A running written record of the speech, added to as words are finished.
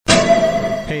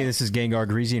Hey, this is Gengar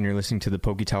Greasy, and you're listening to the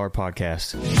Poke Tower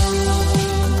Podcast.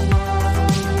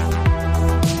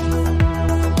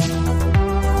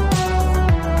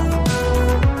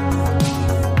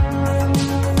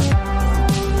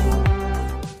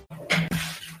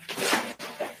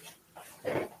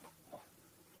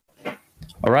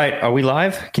 All right, are we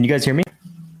live? Can you guys hear me?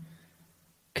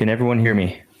 Can everyone hear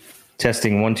me?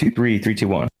 Testing 1, 2, 3, 3, 2,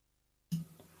 1.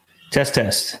 Test,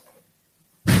 test.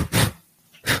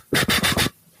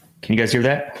 Can you guys hear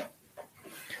that?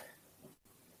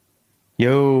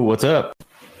 Yo, what's up?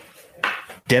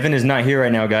 Devin is not here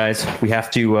right now, guys. We have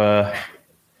to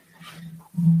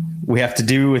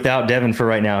do without Devin for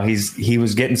right now. He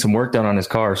was getting some work done on his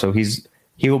car, so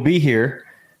he will be here,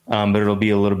 but it'll be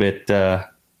a little bit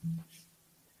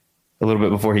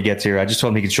before he gets here. I just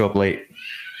told him he could show up late.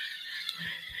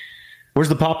 Where's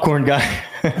the popcorn guy?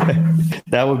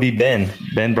 That would be Ben.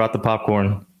 Ben brought the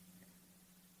popcorn.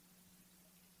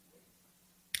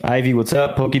 Ivy, what's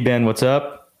up? Pokey Ben, what's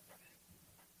up?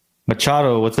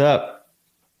 Machado, what's up?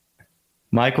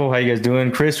 Michael, how you guys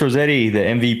doing? Chris Rossetti, the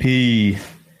MVP.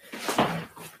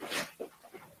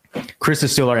 Chris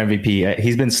is still our MVP.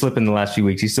 He's been slipping the last few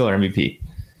weeks. He's still our MVP.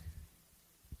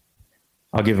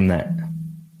 I'll give him that.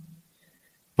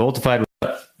 Voltified, what's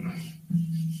up?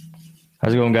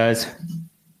 How's it going, guys?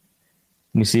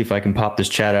 Let me see if I can pop this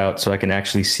chat out so I can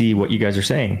actually see what you guys are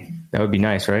saying. That would be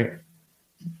nice, right?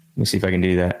 Let me see if I can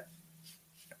do that.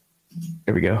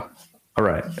 There we go. All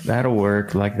right. That'll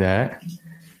work like that.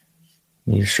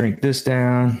 Need to shrink this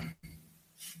down.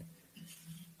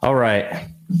 All right.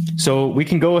 So we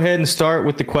can go ahead and start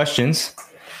with the questions.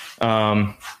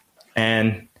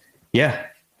 And yeah,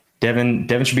 Devin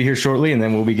should be here shortly, and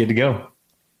then we'll be good to go.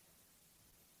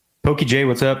 Pokey J,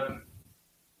 what's up?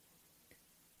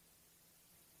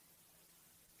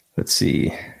 Let's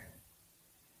see.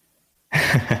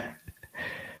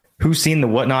 Who's seen the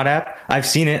Whatnot app? I've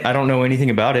seen it. I don't know anything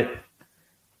about it.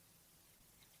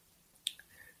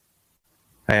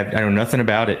 I know nothing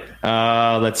about it.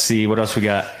 Let's see. What else we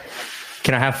got?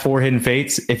 Can I have 4 hidden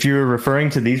fates? If you're referring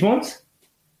to these ones,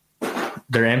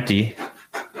 they're empty.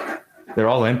 They're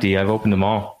all empty. I've opened them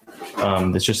all.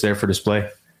 It's just there for display.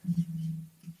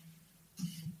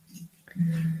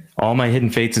 All my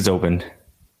hidden fates is opened.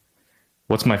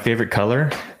 What's my favorite color?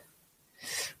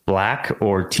 Black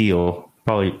or teal?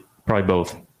 Probably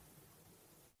both.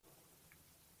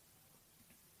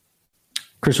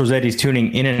 Chris Rossetti's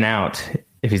tuning in and out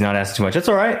if he's not asking too much. That's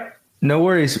all right. No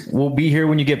worries. We'll be here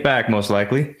when you get back, most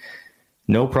likely.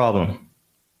 No problem.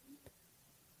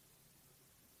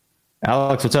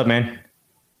 Alex, what's up, man?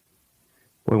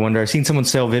 Boy wonder, I've seen someone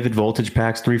sell Vivid Voltage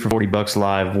packs 3 for $40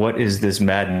 live. What is this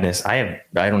madness? I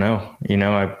don't know. You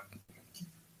know,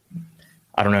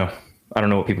 I don't know. I don't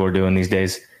know what people are doing these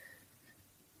days.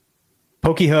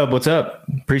 Pokey Hub, what's up?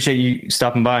 Appreciate you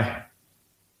stopping by.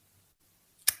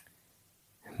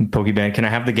 Pokey Band, can I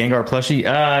have the Gengar plushie?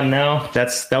 No,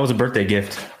 that was a birthday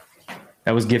gift.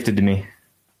 That was gifted to me.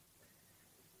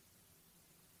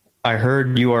 I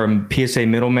heard you are a PSA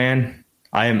middleman.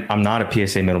 I'm not a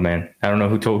PSA middleman. I don't know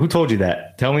who told you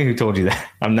that. Tell me who told you that.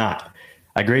 I'm not.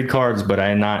 I grade cards, but I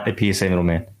am not a PSA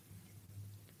middleman.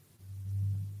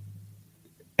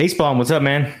 Ace Bomb, what's up,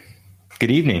 man? Good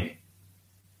evening.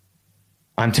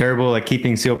 I'm terrible at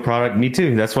keeping sealed product. Me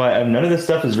too. That's why none of this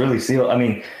stuff is really sealed. I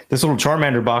mean, this little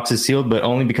Charmander box is sealed, but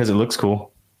only because it looks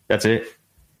cool. That's it.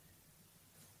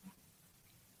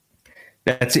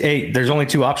 There's only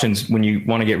 2 options when you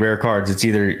want to get rare cards. It's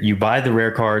either you buy the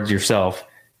rare cards yourself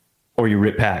or you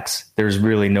rip packs. There's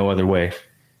really no other way.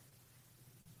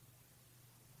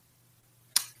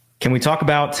 Can we talk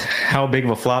about how big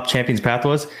of a flop Champions Path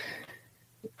was?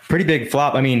 Pretty big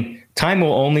flop. I mean, time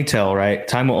will only tell, right?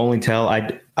 Time will only tell.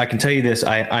 I can tell you this.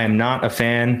 I am not a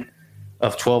fan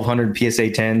of 1200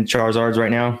 PSA 10 Charizards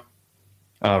right now,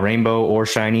 Rainbow or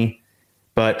Shiny,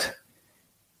 but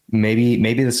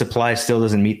maybe the supply still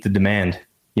doesn't meet the demand.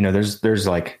 You know, there's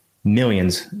like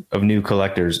millions of new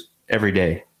collectors every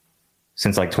day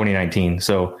since like 2019.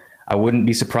 So I wouldn't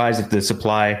be surprised if the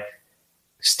supply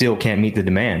still can't meet the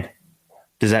demand.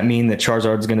 Does that mean that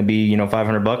Charizard's going to be,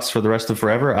 $500 for the rest of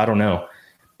forever? I don't know.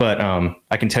 But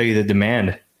I can tell you the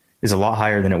demand is a lot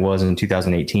higher than it was in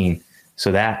 2018.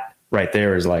 So that right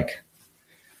there is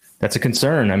that's a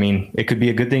concern. I mean, it could be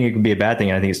a good thing. It could be a bad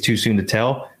thing. I think it's too soon to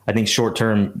tell. I think short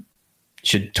term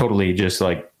should totally just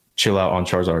chill out on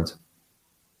Charizards.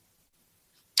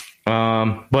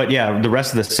 But yeah, the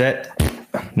rest of the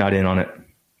set, not in on it.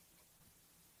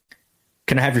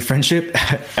 Can I have your friendship?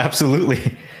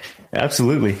 Absolutely.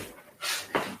 Absolutely.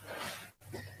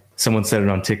 Someone said it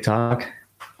on TikTok.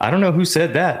 I don't know who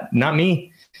said that. Not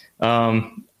me.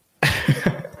 Um,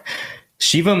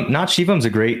 Shivam's a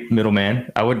great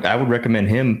middleman. I would recommend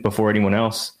him before anyone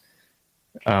else.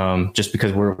 Just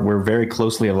because we're very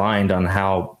closely aligned on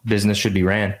how business should be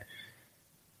ran.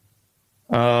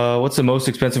 What's the most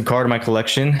expensive card in my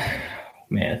collection?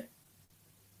 Man.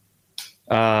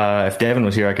 If Devin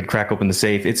was here, I could crack open the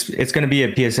safe. It's going to be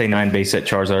a PSA 9 base set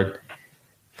Charizard.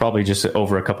 Probably just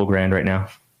over a couple grand right now.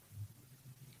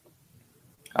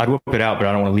 I'd whip it out, but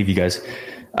I don't want to leave you guys.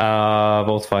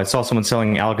 Both I saw someone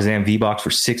selling Alakazam V-Box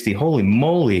for 60. Holy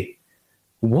moly.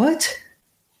 What?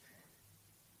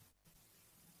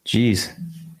 Jeez.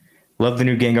 Love the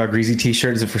new Gengar Greasy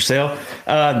t-shirt. Is it for sale?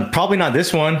 Probably not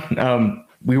this one.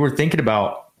 We were thinking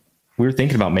about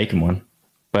making one,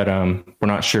 but we're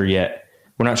not sure yet.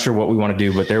 We're not sure what we want to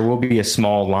do, but there will be a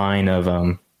small line of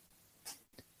a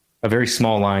very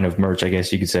small line of merch, I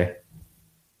guess you could say.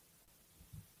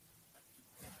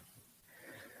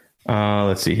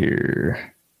 Let's see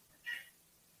here.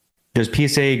 Does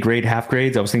PSA grade half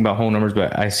grades? I was thinking about whole numbers,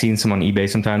 but I've seen some on eBay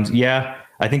sometimes. Yeah,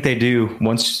 I think they do.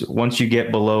 Once you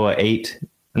get below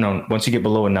once you get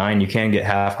below a 9, you can get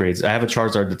half grades. I have a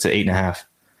Charizard that's an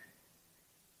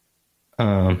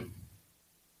 8.5.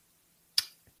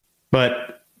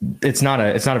 But it's not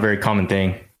a very common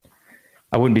thing.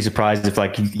 I wouldn't be surprised if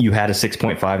like you had a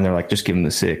 6.5 and they're like, just give him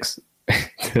the 6.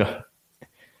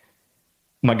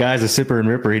 My guy's a sipper and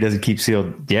ripper. He doesn't keep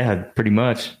sealed. Yeah, pretty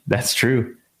much. That's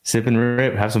true. Sip and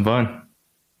rip. Have some fun.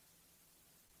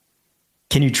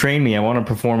 Can you train me? I want to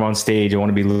perform on stage. I want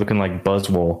to be looking like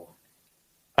Buzzwole.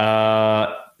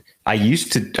 I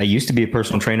used to be a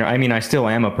personal trainer. I mean, I still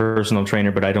am a personal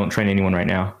trainer, but I don't train anyone right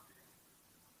now.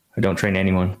 I don't train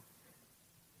anyone.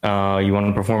 You want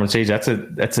to perform on stage? That's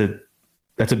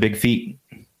a big feat.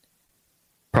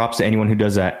 Props to anyone who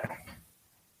does that.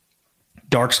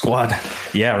 Dark Squad.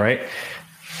 Yeah, right.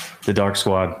 The Dark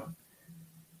Squad.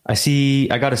 I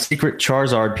got a secret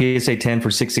Charizard PSA 10 for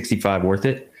 $665. Worth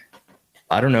it?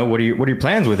 I don't know. What are your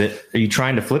plans with it? Are you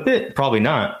trying to flip it? Probably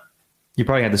not. You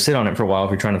probably have to sit on it for a while if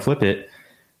you're trying to flip it.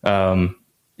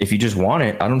 If you just want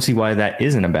it, I don't see why that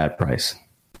isn't a bad price.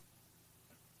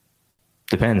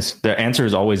 Depends. The answer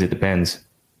is always it depends.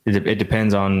 It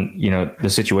depends on, the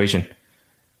situation.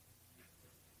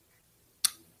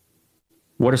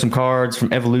 What are some cards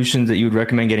from Evolutions that you would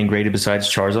recommend getting graded besides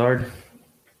Charizard?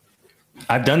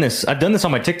 I've done this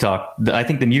on my TikTok. I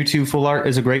think the Mewtwo full art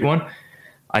is a great one.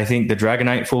 I think the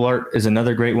Dragonite full art is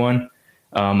another great one.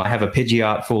 I have a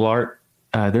Pidgeot full art.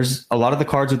 There's a lot of the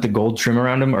cards with the gold trim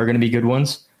around them are going to be good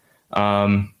ones.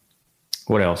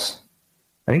 What else?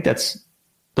 I think those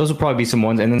will probably be some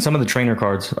ones. And then some of the trainer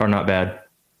cards are not bad.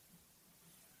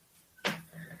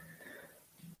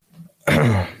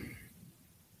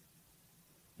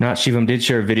 Not Shivam did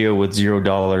share a video with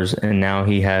 $0, and now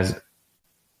he has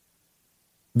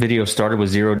video started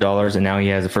with $0, and now he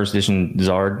has a first edition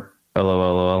Zard.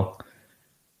 LOL.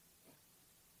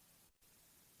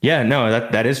 Yeah, no,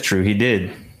 that is true. He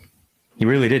did. He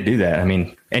really did do that. I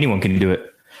mean, anyone can do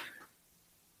it.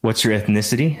 What's your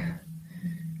ethnicity?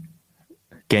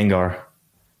 Gengar.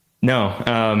 No.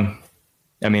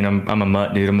 I mean, I'm a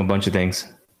mutt, dude. I'm a bunch of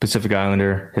things. Pacific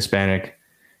Islander, Hispanic,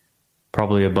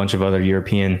 probably a bunch of other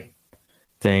European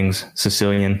things,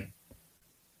 Sicilian.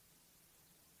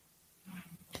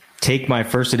 Take my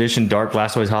first edition Dark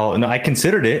Blastoise Hollow. No, I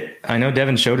considered it. I know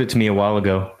Devin showed it to me a while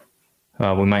ago.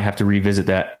 We might have to revisit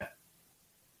that.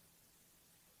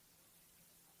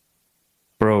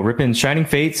 Bro, ripping Shining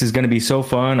Fates is going to be so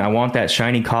fun. I want that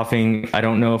shiny coughing. I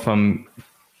don't know if I'm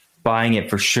buying it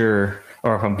for sure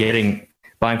or if I'm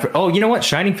buying for. Oh, you know what?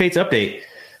 Shining Fates update.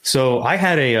 So I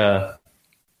had a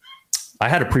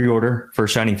pre-order for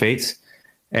Shining Fates,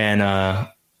 and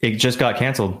it just got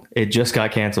canceled.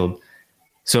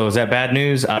 So is that bad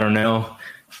news? I don't know.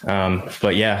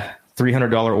 But yeah,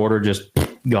 $300 order just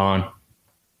gone.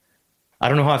 I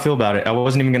don't know how I feel about it. I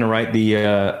wasn't even going to write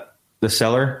the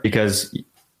seller because,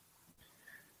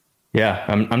 yeah,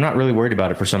 I'm not really worried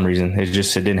about it for some reason. It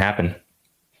didn't happen.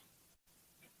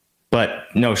 But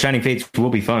no, Shining Fates will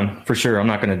be fun for sure. I'm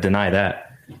not going to deny that.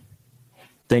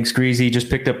 Thanks, Greasy. Just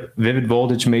picked up Vivid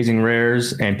Voltage, Amazing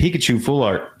Rares, and Pikachu Full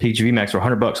Art, Pikachu VMAX for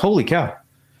 $100. Holy cow.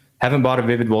 Haven't bought a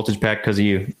Vivid Voltage pack because of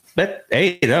you. But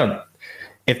hey, no,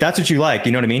 if that's what you like,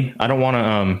 you know what I mean? I don't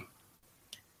want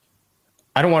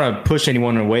to push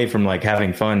anyone away from like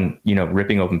having fun,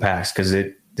 ripping open packs, because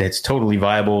it's totally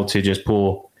viable to just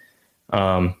pull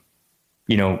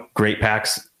great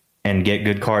packs and get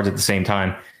good cards at the same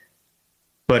time.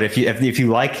 But if you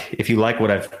like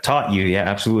what I've taught you, yeah,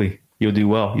 absolutely. You'll do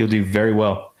well. You'll do very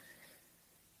well.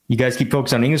 You guys keep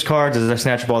focused on English cards as I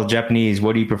snatch up all the Japanese.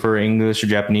 What do you prefer, English or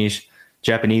Japanese?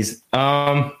 Japanese.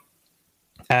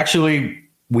 Actually,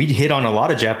 we hit on a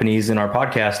lot of Japanese in our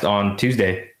podcast on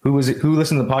Tuesday. Who listened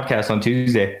to the podcast on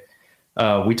Tuesday?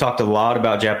 We talked a lot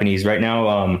about Japanese. Right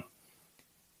now,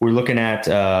 we're looking at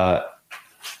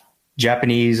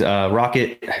Japanese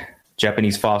rocket,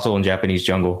 Japanese fossil, and Japanese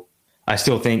jungle. I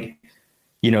still think,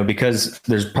 because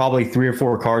there's probably 3 or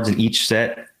 4 cards in each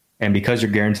set, and because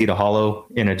you're guaranteed a holo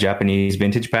in a Japanese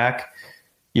vintage pack,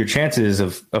 your chances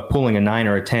of pulling a 9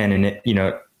 or a 10 and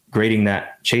grading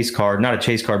that chase card, not a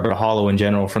chase card, but a holo in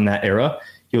general from that era,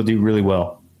 you'll do really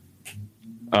well.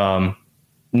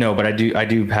 No, but I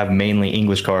do have mainly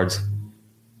English cards.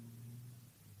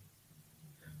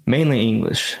 Mainly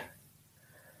English.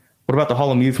 What about the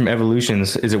Holo Mew from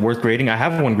Evolutions? Is it worth grading? I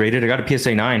have one graded. I got a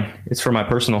PSA 9. It's for my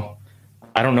personal.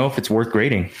 I don't know if it's worth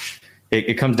grading.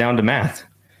 It comes down to math.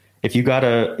 If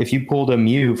you pulled a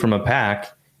Mew from a pack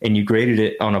and you graded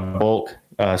it on a bulk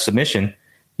submission,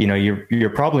 you're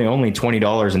probably only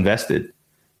 $20 invested.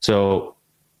 So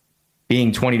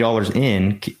being $20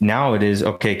 in, now it is,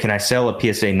 okay, can I sell a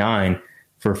PSA 9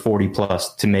 for 40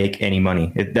 plus to make any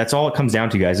money? That's all it comes down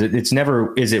to, guys. It's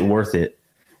never, is it worth it?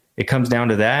 It comes down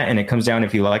to that, and it comes down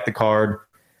if you like the card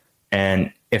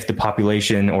and if the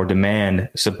population or demand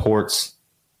supports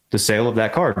the sale of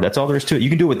that card. That's all there is to it. You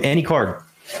can do it with any card.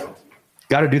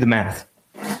 Got to do the math.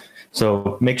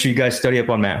 So make sure you guys study up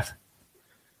on math.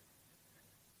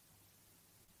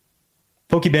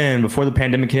 Pokeben, before the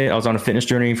pandemic hit, I was on a fitness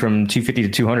journey from 250 to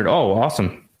 200. Oh,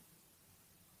 awesome.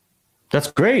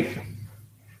 That's great.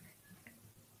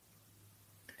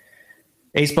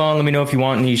 Ace Bond, let me know if you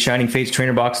want any Shining Fates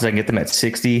trainer boxes. I can get them at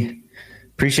 60.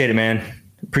 Appreciate it, man.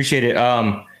 Appreciate it.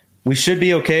 We should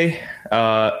be okay.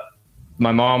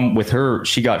 My mom, with her,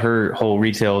 she got her whole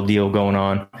retail deal going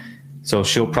on. So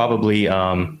she'll probably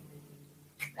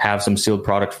have some sealed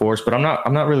product for us, but I'm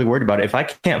not really worried about it. If I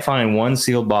can't find one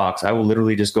sealed box, I will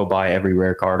literally just go buy every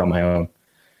rare card on my own.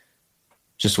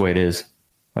 Just the way it is.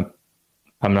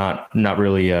 I'm not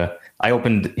really, I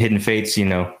opened Hidden Fates,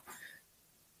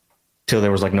 till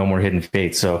there was like no more Hidden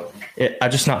Fates. So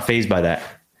I'm just not fazed by that.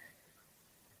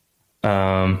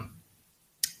 Yeah,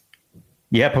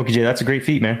 PokeJ, that's a great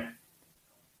feat, man.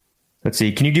 Let's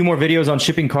see. Can you do more videos on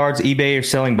shipping cards, eBay, or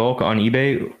selling bulk on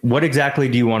eBay? What exactly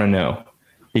do you want to know?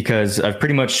 Because I've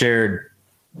pretty much shared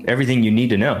everything you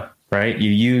need to know, right? You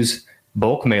use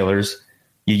bulk mailers,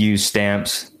 you use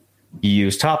stamps, you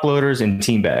use top loaders and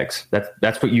team bags.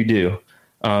 That's what you do.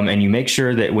 And you make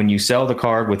sure that when you sell the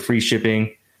card with free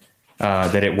shipping,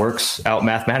 that it works out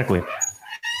mathematically.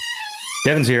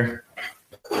 Devin's here.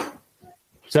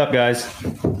 What's up, guys?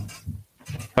 All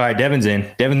right, Devin's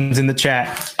in the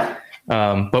chat.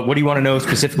 But what do you want to know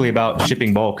specifically about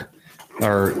shipping bulk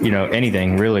or,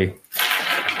 anything really?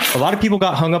 A lot of people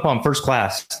got hung up on first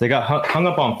class. They got hung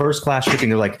up on first class shipping.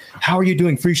 They're like, how are you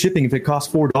doing free shipping if it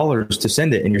costs $4 to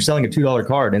send it and you're selling a $2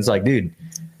 card? And it's like, dude,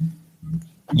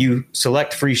 you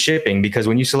select free shipping because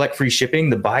when you select free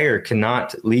shipping, the buyer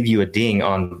cannot leave you a ding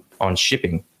on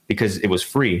shipping because it was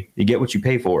free. You get what you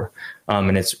pay for.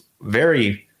 And it's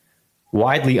very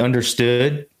widely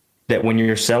understood that when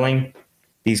you're selling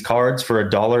these cards for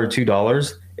 $1 or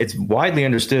 $2, it's widely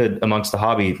understood amongst the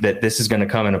hobby that this is going to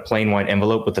come in a plain white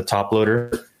envelope with a top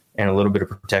loader and a little bit of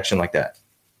protection like that.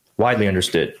 Widely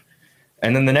understood.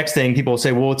 And then the next thing people will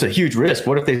say, well, it's a huge risk.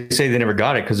 What if they say they never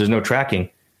got it because there's no tracking?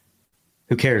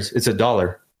 Who cares? It's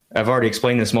 $1. I've already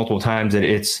explained this multiple times that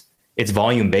it's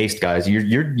volume based, guys.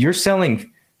 You're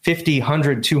selling 50,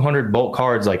 100, 200 bulk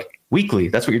cards like weekly.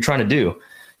 That's what you're trying to do.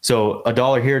 So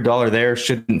 $1 here, $1 there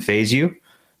shouldn't phase you.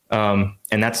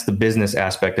 And that's the business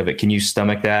aspect of it. Can you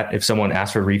stomach that if someone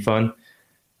asks for a refund?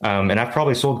 And I've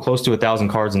probably sold close to 1,000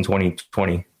 cards in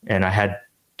 2020, and I had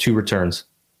 2 returns.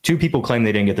 2 people claimed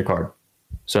they didn't get their card.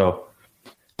 So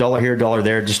 $1 here, $1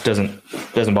 there just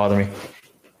doesn't bother me.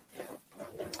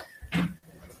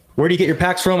 Where do you get your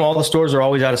packs from? All the stores are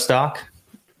always out of stock.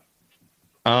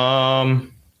 I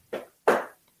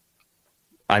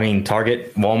mean,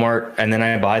 Target, Walmart, and then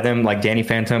I buy them like Danny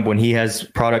Phantom. When he has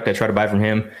product, I try to buy from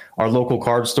him. Our local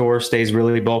card store stays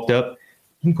really bulked up.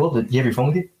 You can pull it. Do you have your phone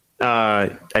with you?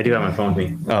 I do have my phone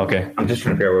with me. Oh, okay. I'm just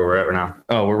trying to figure out where we're at right now.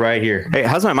 Oh, we're right here. Hey,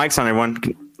 how's my mic sound, everyone?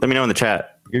 Let me know in the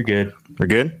chat. You're good. We're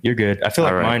good? You're good. I feel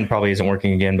like mine probably isn't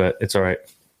working again, but it's all right.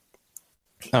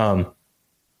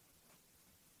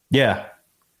 Yeah.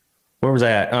 Where was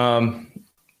I at?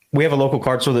 We have a local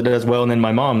card store that does well. And then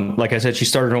my mom, like I said, she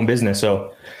started her own business.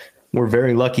 So we're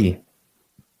very lucky.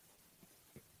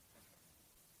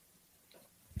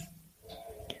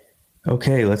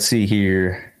 Okay, let's see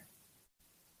here.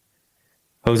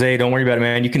 Jose, don't worry about it,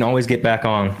 man. You can always get back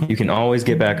on.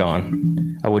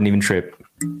 I wouldn't even trip.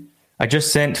 I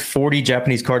just sent 40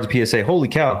 Japanese cards to PSA. Holy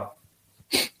cow.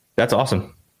 That's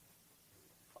awesome.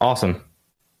 Awesome.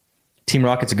 Team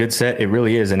Rocket's a good set. It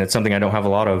really is, and it's something I don't have a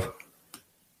lot of.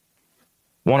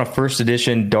 Want a first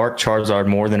edition Dark Charizard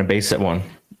more than a base set one.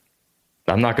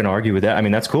 I'm not going to argue with that. I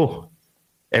mean, that's cool.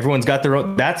 Everyone's got their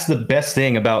own. That's the best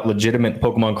thing about legitimate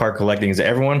Pokemon card collecting is that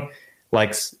everyone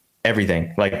likes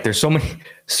everything. Like there's so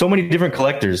many different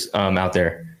collectors out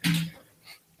there.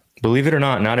 Believe it or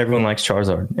not everyone likes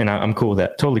Charizard, and I'm cool with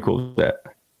that. Totally cool with that.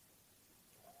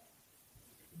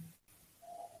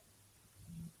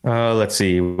 Let's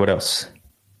see what else.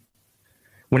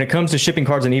 When it comes to shipping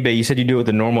cards on eBay, you said you do it with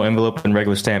a normal envelope and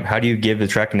regular stamp. How do you give the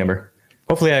tracking number?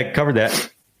 Hopefully I covered that.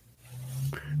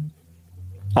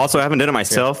 Also, I haven't done it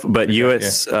myself, but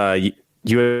USPS,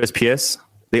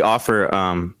 they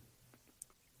offer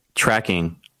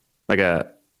tracking, like a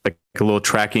little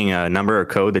tracking number or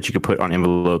code that you could put on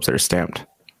envelopes that are stamped.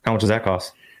 How much does that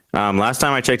cost? Last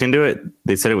time I checked into it,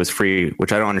 they said it was free,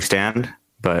 which I don't understand,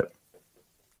 but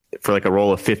for like a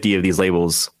roll of 50 of these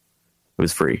labels, it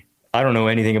was free. I don't know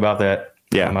anything about that.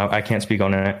 Yeah. I can't speak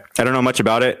on that. I don't know much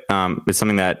about it. It's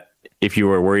something that if you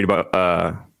were worried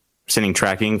about sending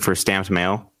tracking for stamped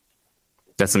mail,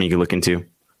 that's something you could look into.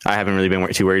 I haven't really been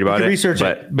too worried about it. Research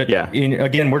it, but yeah.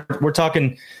 Again, we're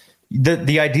talking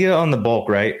the idea on the bulk,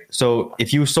 right? So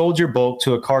if you sold your bulk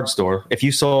to a card store, if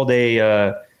you sold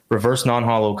a reverse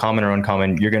non-holo common or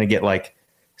uncommon, you're going to get like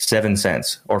 7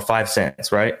 cents or 5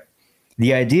 cents, right?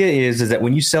 The idea is that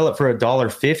when you sell it for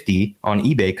 $1.50 on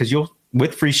eBay, because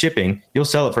with free shipping, you'll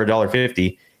sell it for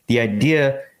 $1.50. The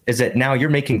idea is that now you're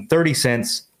making 30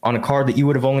 cents on a card that you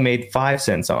would have only made 5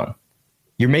 cents on.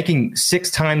 You're making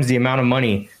 6 times the amount of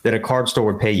money that a card store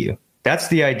would pay you. That's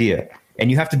the idea.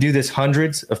 And you have to do this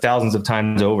hundreds of thousands of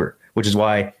times over, which is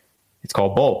why it's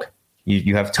called bulk.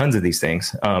 You have tons of these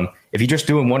things. If you're just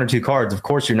doing 1 or 2 cards, of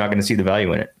course, you're not going to see the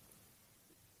value in it.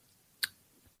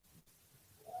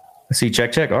 Let's see,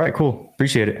 check. All right, cool.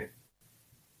 Appreciate it.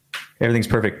 Everything's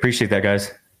perfect. Appreciate that,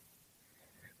 guys.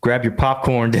 Grab your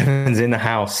popcorn. Devin's in the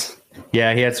house.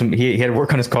 Yeah, he had to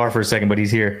work on his car for a second, but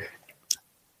he's here.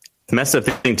 The messed up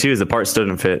thing too is the part still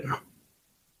didn't fit.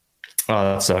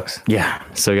 Oh, that sucks. Yeah,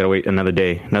 so you gotta wait another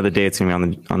day. Another day it's gonna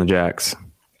be on the jacks.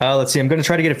 Let's see. I'm gonna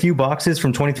try to get a few boxes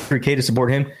from 23K to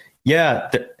support him. Yeah,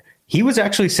 he was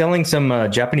actually selling some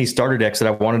Japanese starter decks that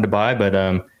I wanted to buy, but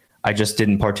I just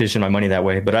didn't partition my money that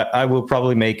way. But I will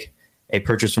probably make a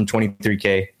purchase from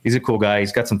 23K. He's a cool guy.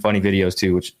 He's got some funny videos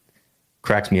too, which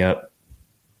cracks me up.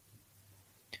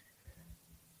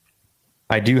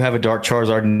 I do have a Dark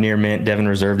Charizard near mint. Devin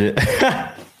reserved it.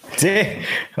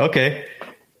 Okay.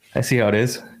 I see how it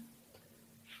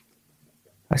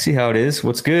is.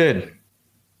 What's good?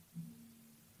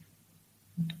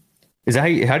 Is that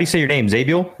how do you say your name?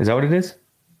 Zabiel? Is that what it is?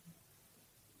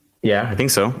 Yeah, I think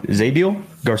so. Zabiel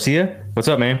Garcia? What's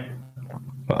up, man?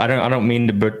 I don't mean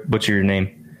to butcher your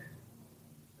name.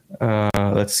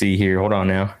 Let's see here. Hold on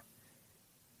now.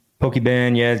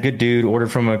 Pokeben, yeah, good dude.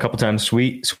 Ordered from him a couple times.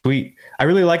 Sweet. I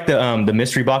really like the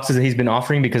mystery boxes that he's been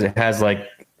offering because it has like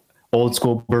old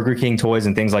school Burger King toys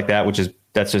and things like that,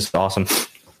 that's just awesome.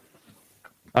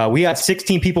 We got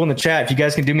 16 people in the chat. If you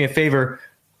guys can do me a favor,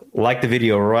 like the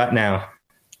video right now.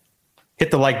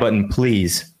 Hit the like button,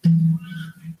 please.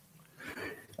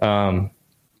 All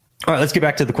right, let's get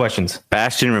back to the questions.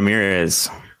 Bastion Ramirez.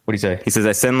 What do you say? He says,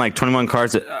 I sent like 21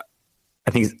 cards.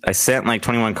 I think I sent like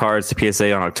 21 cards to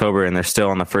PSA on October, and they're still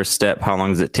on the first step. How long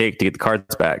does it take to get the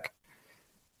cards back?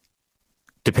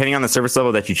 Depending on the service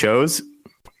level that you chose,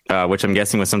 which I'm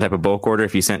guessing was some type of bulk order,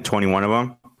 if you sent 21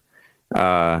 of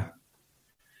them,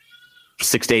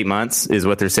 6 to 8 months is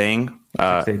what they're saying.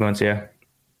 6 to 8 months, yeah.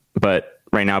 But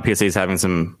right now, PSA is having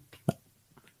some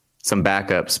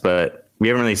backups, but we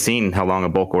haven't really seen how long a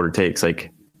bulk order takes.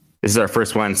 Like, this is our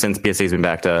first one since PSA's been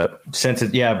backed up.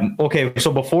 Yeah. Okay.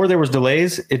 So before there was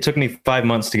delays, it took me 5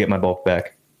 months to get my bulk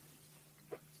back.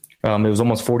 It was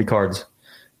almost 40 cards.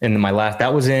 And my last,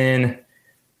 that was in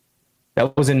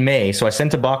May. So I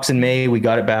sent a box in May. We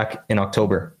got it back in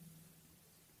October.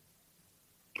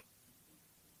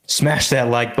 Smash that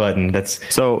like button.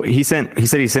 So he said he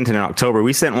sent it in October.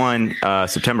 We sent one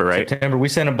September, right? September. We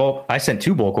sent a bulk. I sent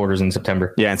 2 bulk orders in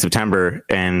September. Yeah, in September.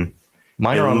 And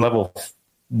mine are on level.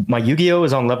 My Yu-Gi-Oh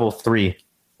is on level 3.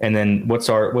 And then what's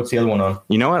the other one on?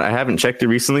 You know what? I haven't checked it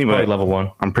recently, but level 1.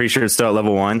 I'm pretty sure it's still at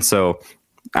level 1. So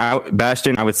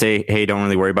Bastion, I would say, hey, don't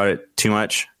really worry about it too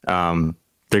much. They're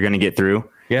going to get through.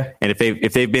 Yeah. And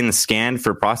if they've been scanned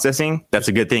for processing, that's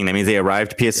a good thing. That means they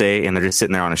arrived to PSA and they're just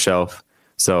sitting there on a shelf.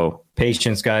 So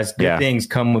patience, guys. Good things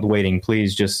come with waiting.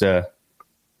 Please just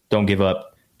don't give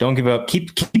up. Don't give up.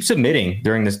 Keep submitting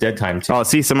during this dead time too. Oh,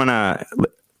 see, someone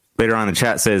later on in the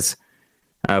chat says,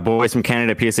 "Boys from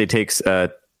Canada, PSA takes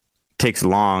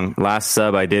long. Last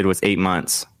sub I did was 8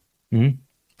 months." Mm-hmm.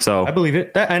 So I believe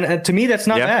it. And to me, that's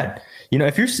not bad. You know,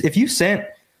 if you sent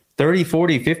 30,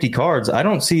 40, 50 cards, I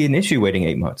don't see an issue waiting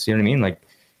 8 months. You know what I mean? Like,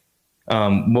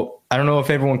 well, I don't know if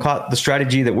everyone caught the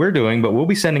strategy that we're doing, but we'll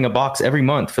be sending a box every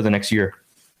month for the next year.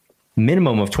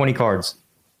 Minimum of 20 cards.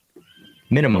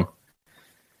 Minimum.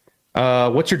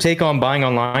 What's your take on buying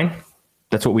online?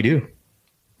 That's what we do.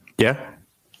 Yeah.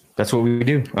 That's what we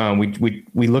do.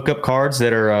 We look up cards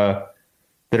that are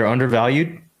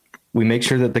undervalued. We make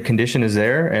sure that the condition is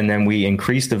there, and then we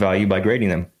increase the value by grading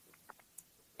them.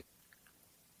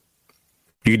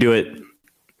 You could do it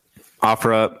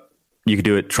offer up. You could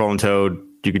do it troll and toad.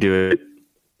 You could do it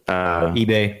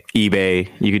eBay.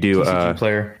 You could do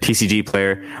TCG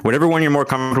player. Whatever one you're more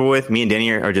comfortable with. Me and Denny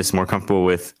are just more comfortable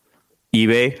with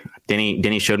eBay.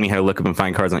 Denny showed me how to look up and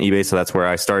find cards on eBay, so that's where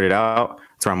I started out.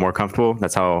 That's where I'm more comfortable.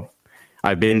 That's how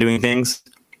I've been doing things.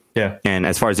 Yeah. And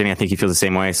as far as Denny, I think he feels the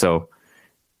same way. So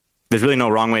there's really no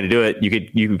wrong way to do it.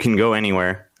 You can go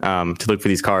anywhere to look for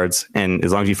these cards, and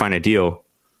as long as you find a deal,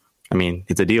 I mean,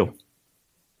 it's a deal.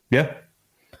 Yeah.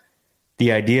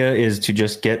 The idea is to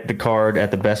just get the card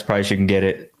at the best price you can get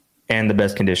it and the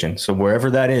best condition. So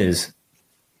wherever that is,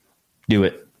 do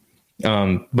it.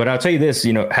 But I'll tell you this,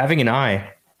 you know, having an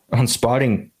eye on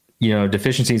spotting, you know,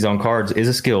 deficiencies on cards is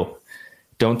a skill.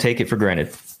 Don't take it for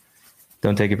granted.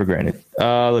 Don't take it for granted.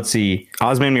 Let's see.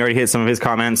 Osman, we already hit some of his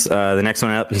comments. The next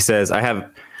one up, he says,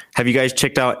 have you guys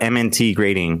checked out MNT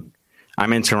grading?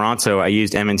 I'm in Toronto. I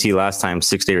used MNT last time,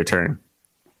 6-day return.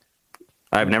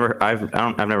 I've never heard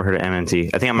of MNT.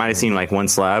 I think I might have seen like one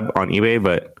slab on eBay,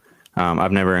 but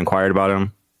I've never inquired about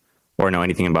them or know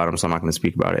anything about them, so I'm not going to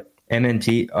speak about it.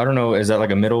 MNT, I don't know. Is that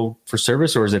like a middle for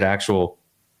service, or is it actual?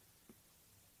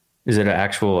 Is it an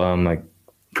actual like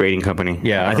grading company?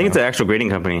 Yeah, I think it's an actual grading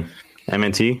company.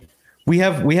 MNT. We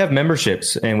have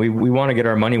memberships, and we want to get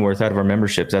our money worth out of our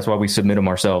memberships. That's why we submit them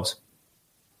ourselves.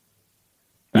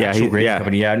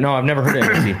 Company. Yeah, no, I've never heard of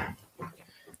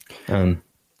MNT.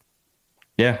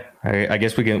 Yeah, I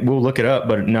guess we'll look it up,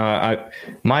 but no,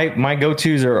 my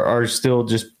go-tos are still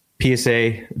just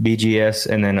PSA, BGS,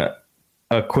 and then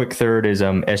a quick third is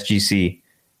SGC.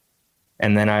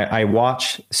 And then I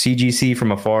watch CGC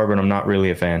from afar, but I'm not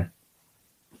really a fan.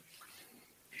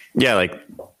 Yeah, like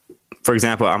for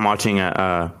example, I'm watching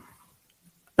a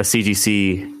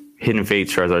CGC Hidden Fate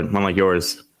Charizard, one like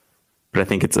yours, but I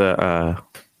think it's a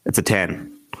 10,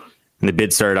 and the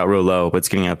bid started out real low, but it's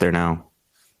getting out there now.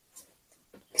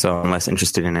 So I'm less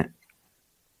interested in it.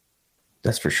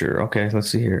 That's for sure. Okay, let's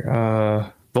see here.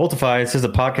 Voltify, it says the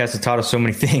podcast has taught us so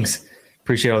many things.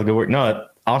 Appreciate all the good work. No,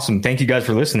 awesome. Thank you guys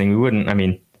for listening.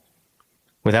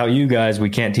 Without you guys, we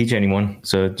can't teach anyone.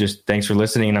 So just thanks for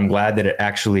listening, and I'm glad that it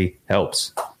actually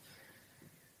helps.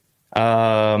 Ace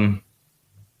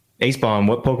Bomb,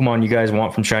 what Pokemon you guys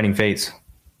want from Shining Fates?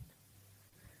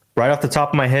 Right off the top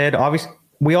of my head, obviously,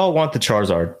 we all want the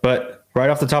Charizard, but right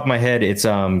off the top of my head, it's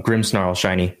Grimmsnarl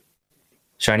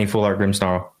shiny full art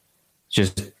Grimmsnarl.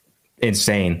 Just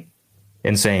insane.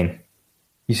 You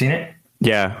seen it?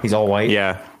 Yeah, he's all white.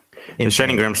 Yeah, the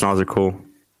shiny Grimmsnarls are cool.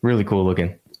 Really cool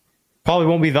looking. Probably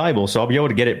won't be valuable, so I'll be able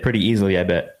to get it pretty easily, I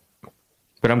bet.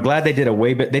 But I'm glad they did a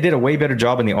way better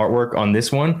job in the artwork on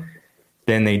this one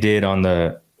than they did on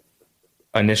the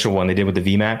initial one they did with the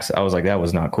VMAX. I was like, that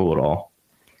was not cool at all.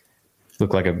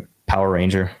 Looked like a Power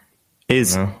Ranger.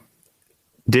 Is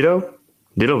Ditto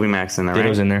VMAX in there?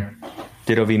 Ditto's right? in there.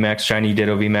 Ditto VMAX, shiny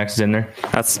Ditto VMAX is in there.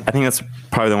 I think that's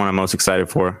probably the one I'm most excited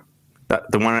for.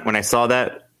 The one when I saw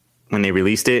that when they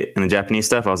released it in the Japanese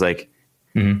stuff, I was like,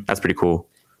 that's pretty cool.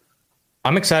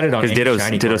 I'm excited on because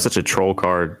Ditto's such a troll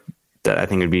card that I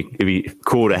think it'd be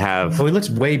cool to have. Oh, he looks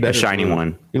way better. A shiny blue.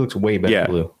 one. He looks way better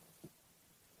blue.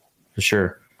 For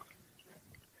sure.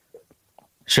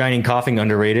 Shining Coughing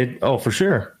underrated. Oh, for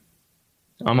sure.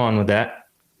 I'm on with that.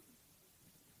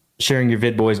 Sharing your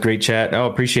vid, boys. Great chat. Oh,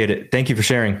 appreciate it. Thank you for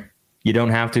sharing. You don't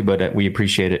have to, but we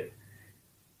appreciate it.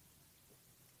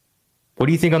 What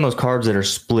do you think on those cards that are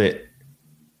split?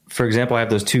 For example, I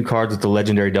have those 2 cards with the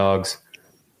legendary dogs.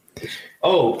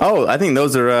 Oh, I think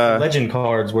those are legend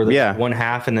cards where there's one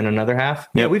half and then another half.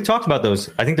 Yeah, we've talked about those.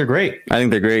 I think they're great.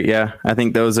 Yeah, I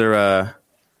think those are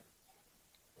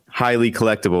highly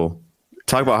collectible.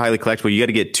 Talk about highly collectible. You got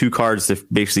to get 2 cards to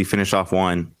basically finish off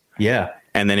one. Yeah.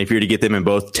 And then if you're to get them in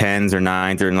both 10s or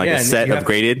 9s or in like a set of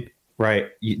graded, right?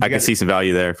 I can see some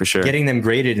value there for sure. Getting them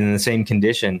graded in the same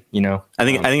condition, you know. I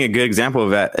think a good example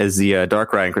of that is the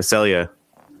Darkrai and Cresselia.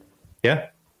 Yeah.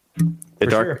 The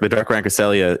dark Grand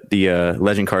Cresselia, the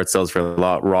legend card sells for a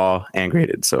lot raw and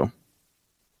graded. So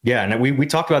yeah, and we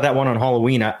talked about that one on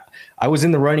Halloween. I was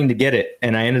in the running to get it,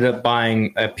 and I ended up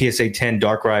buying a PSA 10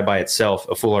 Darkrai by itself,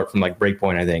 a full art from like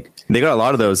Breakpoint, I think. They got a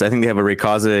lot of those. I think they have a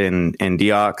Rayquaza and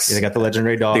Deox. Yeah, they got the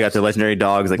legendary dogs. They got the legendary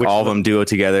dogs, like all of them duo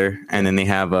together, and then they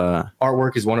have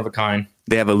artwork is one of a kind.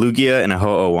 They have a Lugia and a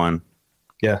Ho-Oh one.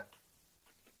 Yeah,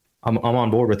 I'm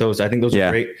on board with those. I think those are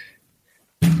great.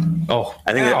 Oh,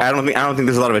 I don't think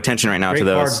there's a lot of attention right now great to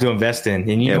those cards to invest in,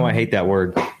 and you know I hate that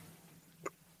word.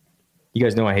 You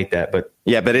guys know I hate that, but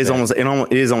yeah, but it is almost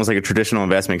like a traditional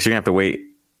investment because you're gonna have to wait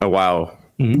a while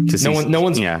to see. No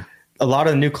one's. Yeah, a lot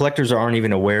of the new collectors aren't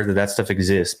even aware that stuff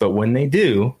exists, but when they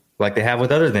do, like they have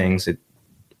with other things,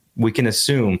 we can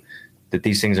assume that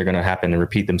these things are going to happen and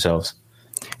repeat themselves.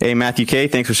 Hey, Matthew K,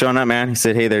 thanks for showing up, man. He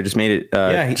said, "Hey there, just made it.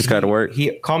 He just got to work."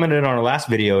 He commented on our last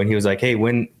video and he was like, "Hey,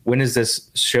 when does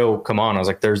this show come on?" I was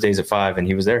like, "Thursdays at 5," and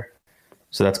he was there,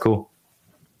 so that's cool.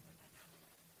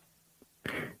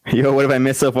 Yo, what have I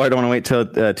missed so far? I don't want to wait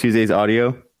till Tuesday's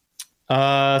audio.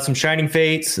 Some Shining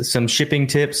Fates, some shipping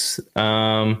tips. We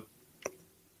kind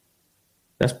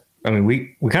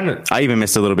of. I even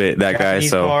missed a little bit that Japanese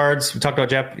guy. So cards. We talked about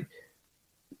Japanese.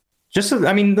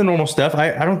 The normal stuff.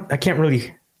 I can't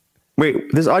really.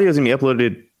 Wait, this audio is gonna be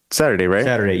uploaded Saturday, right?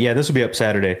 Saturday. Yeah, this will be up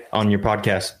Saturday on your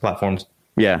podcast platforms.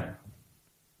 Yeah.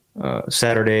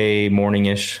 Saturday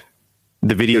morning-ish.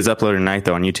 The video is uploaded tonight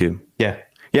though on YouTube. Yeah.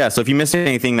 Yeah, so if you missed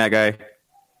anything, that guy,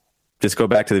 just go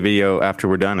back to the video after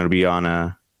we're done. It'll be on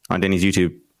Denny's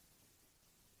YouTube.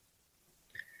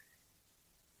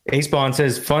 Ace Bond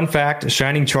says, "Fun fact: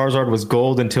 Shining Charizard was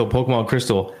gold until Pokemon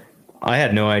Crystal." I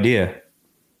had no idea.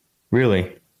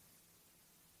 Really?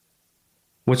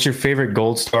 What's your favorite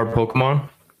Gold Star Pokemon?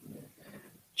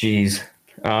 Jeez,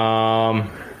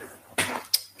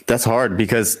 that's hard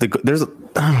because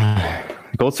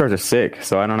Gold Stars are sick.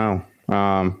 So I don't know.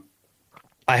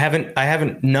 I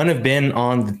haven't. None have been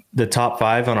on the top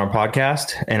 5 on our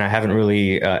podcast, and I haven't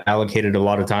really allocated a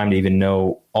lot of time to even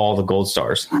know all the Gold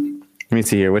Stars. Let me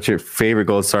see here. What's your favorite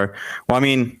Gold Star? Well, I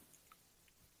mean,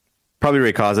 probably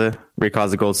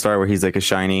Rayquaza Gold Star, where he's like a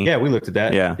shiny. Yeah, we looked at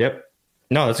that. Yeah. Yep.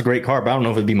 No, that's a great card, but I don't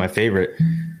know if it'd be my favorite.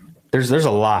 There's a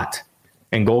lot,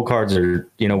 and gold cards are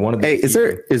one of the. Hey, is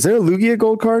there a Lugia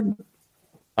Gold card?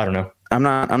 I don't know. I'm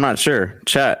not sure.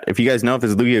 Chat, if you guys know if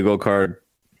there's a Lugia Gold card,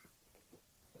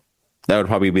 that would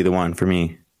probably be the one for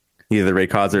me. Either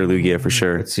Rayquaza or Lugia for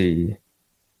sure. Let's see.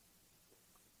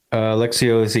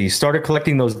 Alexio, let's see. Started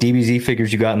collecting those DBZ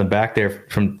figures you got in the back there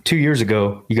from 2 years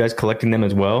ago. You guys collecting them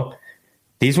as well?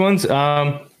 These ones,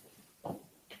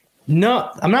 no,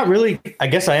 I'm not really. I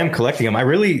guess I am collecting them.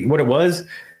 What it was,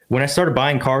 when I started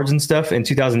buying cards and stuff in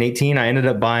 2018, I ended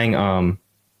up buying, I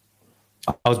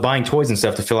was buying toys and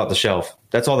stuff to fill out the shelf.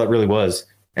 That's all that really was.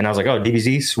 And I was like, oh,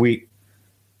 DBZ, sweet.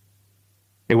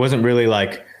 It wasn't really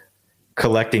like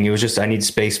collecting. It was just, I need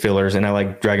space fillers and I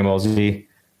like Dragon Ball Z.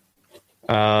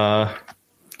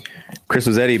 Chris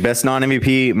Rossetti, best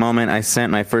non-MVP moment. I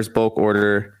sent my first bulk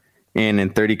order in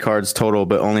 30 cards total,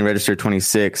 but only registered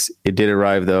 26. It did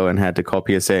arrive though and had to call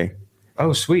PSA.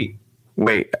 Oh, sweet.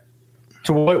 Wait.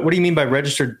 So what do you mean by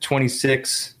registered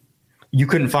 26? You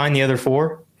couldn't find the other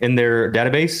 4 in their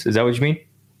database? Is that what you mean?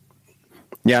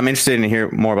 Yeah, I'm interested in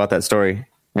hear more about that story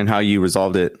and how you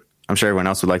resolved it. I'm sure everyone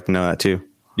else would like to know that too.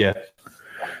 Yeah.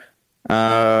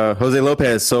 Jose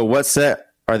Lopez. So what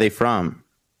set are they from?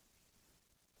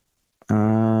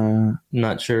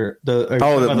 Not sure. The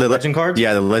legend cards?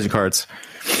 Yeah, the legend cards.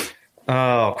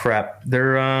 Oh crap.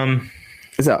 They're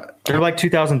they're like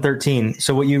 2013.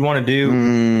 So what you want to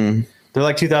do, they're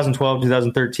like 2012,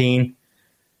 2013.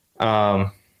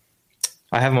 I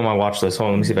have them on my watch list. Hold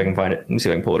on, let me see if I can find it. Let me see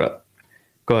if I can pull it up.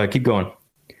 Go ahead, keep going.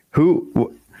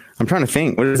 I'm trying to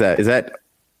think. What is that?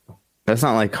 That's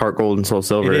not like Heart Gold and Soul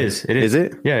Silver. It is. Is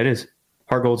it? Yeah, it is.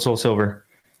 Heart Gold, Soul Silver.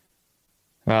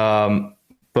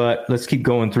 But let's keep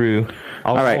going through.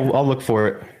 I'll look for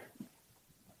it.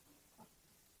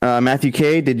 Matthew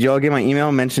K, did y'all get my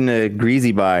email? Mention a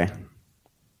Greasy buy.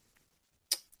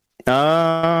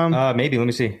 Maybe. Let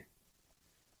me see.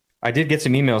 I did get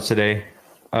some emails today.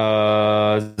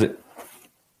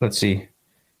 Let's see.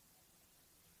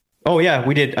 Oh yeah,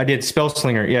 we did. I did Spell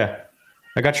Slinger. Yeah,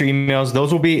 I got your emails.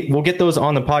 We'll get those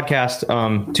on the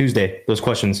podcast Tuesday. Those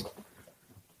questions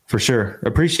for sure.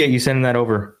 Appreciate you sending that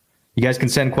over. You guys can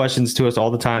send questions to us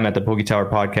all the time at the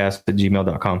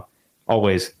PokeTowerPodcast@gmail.com.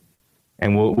 Always.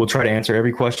 And we'll try to answer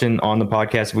every question on the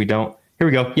podcast if we don't. Here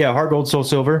we go. Yeah, Heart Gold, Soul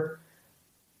Silver.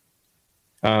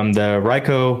 The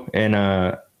Raikou and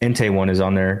Entei one is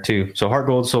on there too. So Heart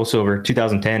Gold, Soul Silver,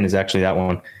 2010 is actually that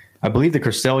one. I believe the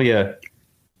Cresselia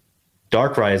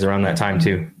Darkrai is around that time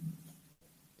too.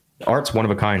 Art's one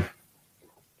of a kind.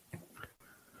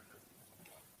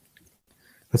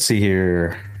 Let's see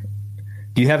here.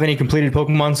 Do you have any completed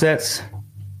Pokemon sets?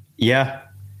 Yeah.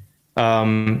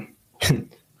 The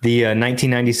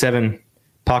 1997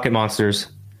 Pocket Monsters.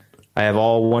 I have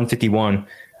all 151,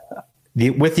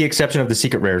 with the exception of the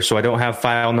secret rares. So I don't have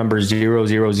file number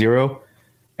 000,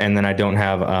 and then I don't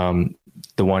have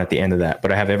the one at the end of that.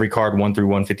 But I have every card 1 through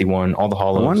 151, all the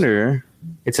holos. I wonder.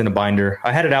 It's in a binder.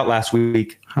 I had it out last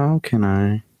week. How can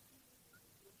I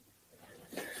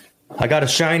got a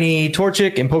shiny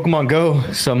Torchic in Pokemon Go,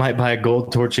 so I might buy a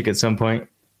gold Torchic at some point.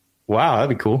 Wow,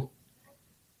 that'd be cool.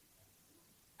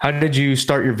 How did you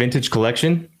start your vintage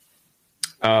collection?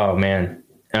 Oh, man.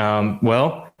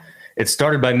 Well, it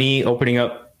started by me opening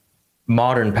up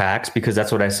modern packs because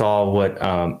that's what I saw what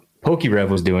PokeRev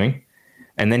was doing.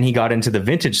 And then he got into the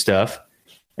vintage stuff,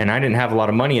 and I didn't have a lot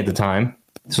of money at the time.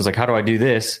 So I was like, how do I do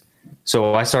this?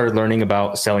 So I started learning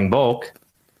about selling bulk.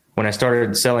 When I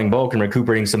started selling bulk and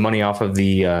recuperating some money off of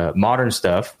the modern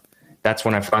stuff, that's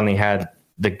when I finally had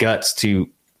the guts to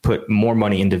put more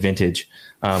money into vintage,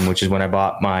 which is when I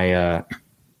bought my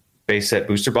base set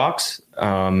booster box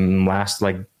last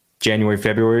like January,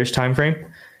 February-ish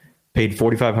timeframe. Paid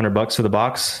 $4,500 for the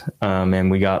box, and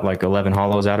we got like 11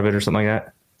 holos out of it or something like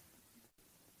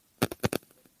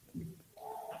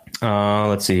that.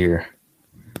 Let's see here.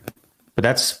 But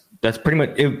that's pretty much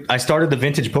it. I started the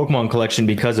vintage Pokemon collection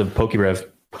because of PokeRev.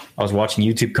 I was watching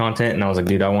YouTube content and I was like,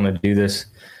 dude, I want to do this.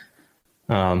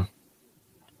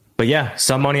 But yeah,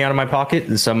 some money out of my pocket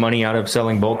and some money out of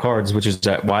selling bulk cards, which is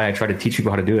why I try to teach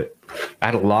people how to do it. I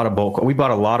had a lot of bulk. We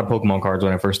bought a lot of Pokemon cards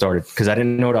when I first started because I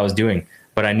didn't know what I was doing,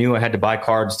 but I knew I had to buy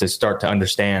cards to start to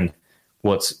understand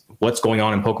what's going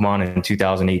on in Pokemon in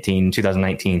 2018,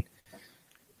 2019.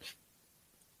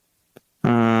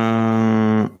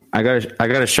 I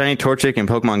got a shiny Torchic in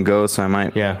Pokemon Go, so I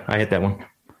might. Yeah, I hit that one.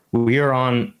 We're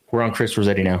on Chris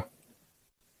Rossetti now.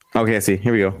 Okay, I see.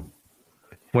 Here we go.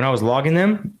 When I was logging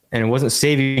them and it wasn't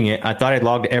saving it, I thought I'd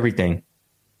logged everything.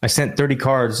 I sent 30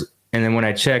 cards, and then when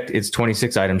I checked, it's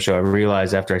 26 items. So I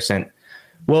realized after I sent.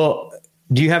 Well,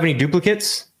 do you have any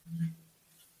duplicates?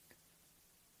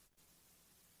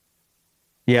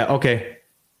 Yeah. Okay.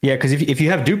 Yeah, because if you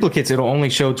have duplicates, it'll only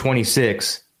show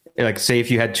 26. Like say if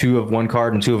you had 2 of one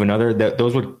card and 2 of another,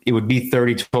 it would be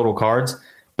 30 total cards,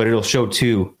 but it'll show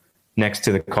 2 next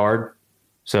to the card.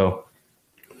 So,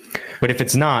 but if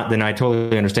it's not, then I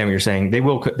totally understand what you're saying.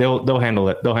 They'll handle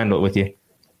it. They'll handle it with you.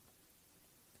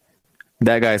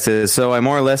 That guy says, so I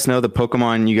more or less know the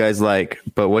Pokemon you guys like,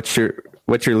 but what's your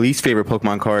least favorite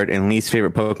Pokemon card and least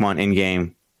favorite Pokemon in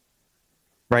game?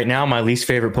 Right now, my least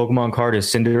favorite Pokemon card is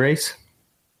Cinderace.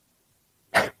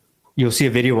 You'll see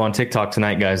a video on TikTok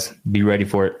tonight, guys. Be ready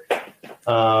for it.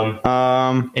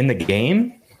 In the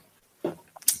game,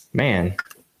 man.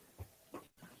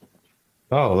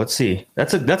 Oh, let's see.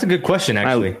 That's a good question,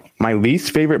 actually. My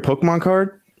least favorite Pokemon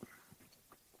card.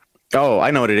 Oh, I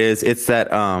know what it is. It's that.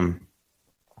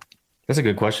 That's a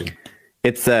good question.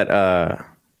 It's that. I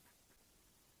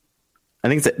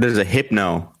think there's a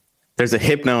Hypno. There's a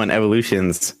Hypno in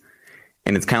Evolutions,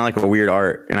 and it's kind of like a weird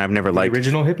art, and I've never liked the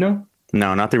original Hypno.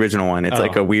 No, not the original one. It's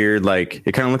like a weird, like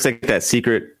it kind of looks like that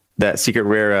secret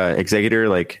rare Executor,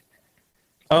 like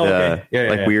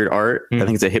weird art. I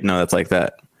think it's a Hypno that's like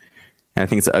that. And I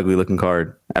think it's an ugly looking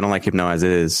card. I don't like Hypno as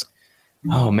it is.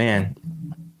 Oh man.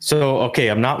 So okay,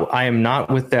 I am not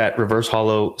with that reverse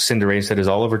holo Cinderace that is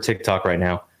all over TikTok right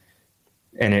now.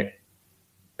 And I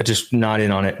just not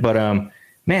in on it. But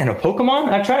man, a Pokemon?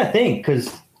 I'm trying to think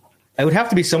because it would have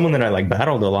to be someone that I like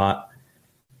battled a lot.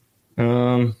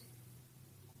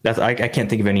 I can't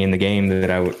think of any in the game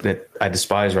that I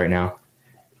despise right now.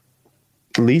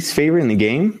 Least favorite in the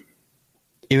game?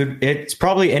 It's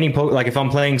probably any like if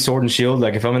I'm playing Sword and Shield,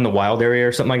 like if I'm in the wild area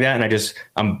or something like that, and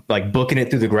I'm like booking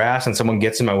it through the grass, and someone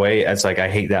gets in my way, it's like I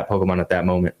hate that Pokemon at that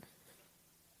moment.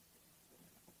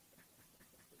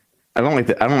 I don't like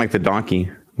the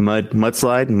donkey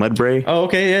mudslide mudbray. Oh,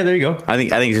 okay, yeah, there you go. I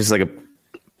think it's just like a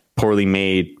poorly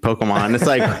made Pokemon. It's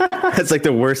like that's like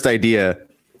the worst idea.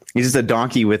 He's just a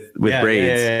donkey with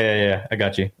braids. Yeah. I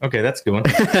got you. Okay, that's a good one.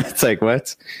 It's like,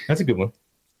 what? That's a good one.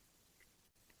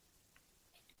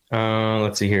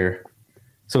 Let's see here.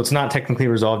 So it's not technically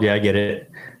resolved. Yeah, I get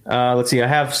it. Let's see. I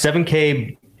have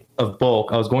 7K of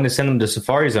bulk. I was going to send them to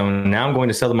Safari Zone. Now I'm going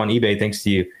to sell them on eBay thanks to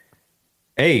you.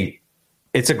 Hey,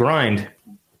 it's a grind,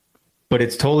 but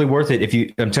it's totally worth it.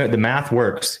 The math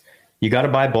works. You got to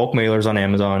buy bulk mailers on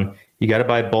Amazon. You got to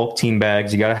buy bulk team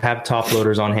bags. You got to have top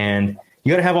loaders on hand.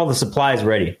 You got to have all the supplies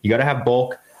ready. You got to have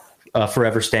bulk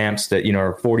forever stamps that,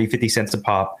 are 40, 50 cents a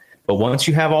pop. But once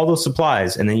you have all those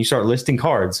supplies and then you start listing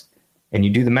cards and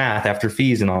you do the math after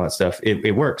fees and all that stuff,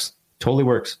 it works. Totally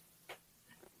works.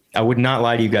 I would not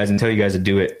lie to you guys and tell you guys to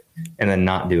do it and then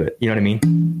not do it. You know what I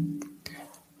mean?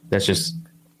 That's just,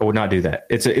 I would not do that.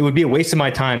 It would be a waste of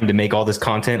my time to make all this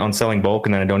content on selling bulk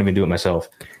and then I don't even do it myself.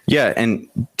 Yeah. And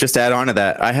just to add on to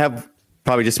that, I have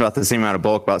probably just about the same amount of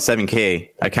bulk, about 7K.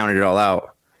 I counted it all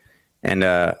out. And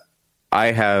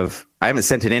I haven't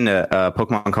sent it into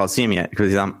Pokemon Coliseum yet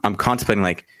because I'm contemplating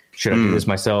like, should I do this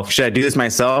myself? Should I do this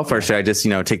myself or should I just,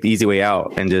 take the easy way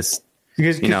out and just,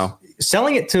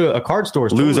 selling it to a card store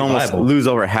is lose totally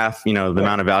over half, the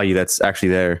amount of value that's actually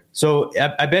there. So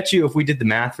I bet you if we did the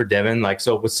math for Devin,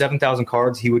 with 7,000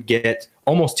 cards, he would get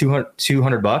almost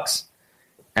 $200.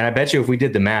 And I bet you if we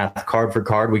did the math card for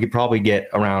card, we could probably get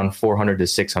around 400 to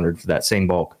 600 for that same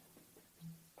bulk.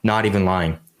 Not even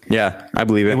lying. Yeah, I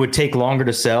believe it. It would take longer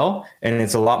to sell and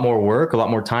it's a lot more work, a lot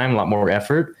more time, a lot more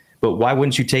effort. But why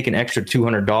wouldn't you take an extra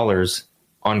 $200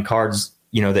 on cards,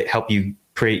 that help you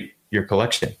create your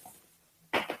collection?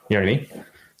 You know what I mean?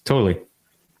 Totally.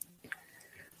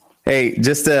 Hey,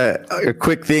 just a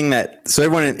quick thing so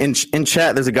everyone in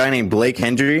chat, there's a guy named Blake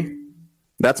Hendry.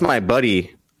 That's my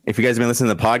buddy. If you guys have been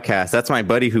listening to the podcast, that's my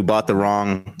buddy who bought the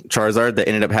wrong Charizard that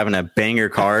ended up having a banger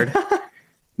card.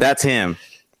 That's him.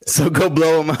 So go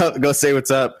blow him up. Go say what's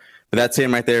up. But that's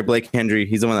him right there, Blake Hendry.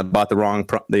 He's the one that bought the wrong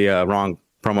promo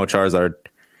Charizard.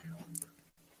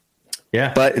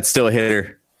 Yeah. But it's still a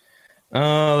hitter.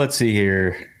 Let's see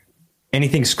here.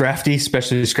 Anything Scrafty,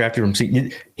 especially Scrafty from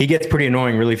he gets pretty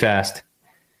annoying really fast.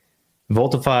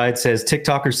 Voltified says,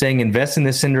 TikToker saying invest in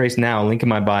this Cinderace now. Link in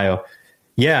my bio.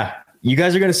 Yeah, you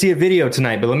guys are going to see a video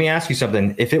tonight, but let me ask you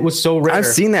something. If it was so rare. I've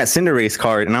seen that Cinderace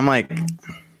card, and I'm like.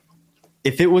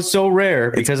 If it was so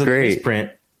rare because of the face print,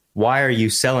 why are you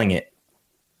selling it?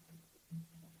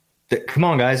 Come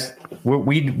on, guys.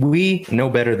 We know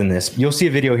better than this. You'll see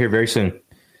a video here very soon.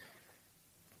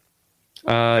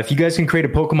 If you guys can create a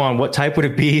Pokemon, what type would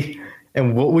it be?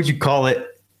 And what would you call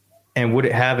it? And would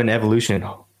it have an evolution?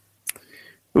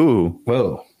 Ooh.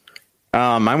 Whoa.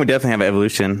 Mine would definitely have an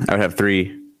evolution. I would have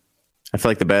 3. I feel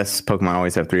like the best Pokemon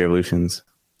always have 3 evolutions.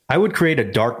 I would create a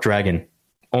dark dragon.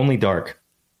 Only dark.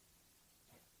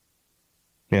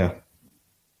 Yeah.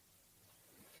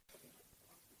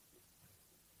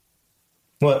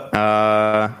 What?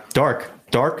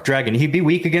 Dark dragon. He'd be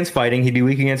weak against fighting. He'd be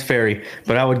weak against fairy.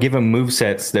 But I would give him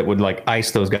movesets that would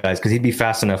ice those guys because he'd be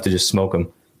fast enough to just smoke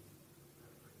them.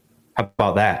 How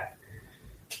about that?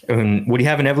 And would he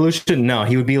have an evolution? No,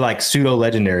 he would be pseudo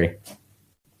legendary.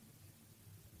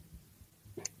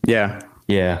 Yeah.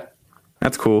 Yeah.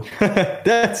 That's cool.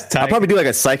 That's tight. I'll probably do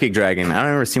a psychic dragon. I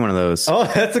don't ever see one of those. Oh,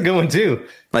 that's a good one too.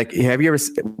 Have you ever?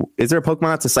 Is there a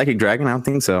Pokemon that's a psychic dragon? I don't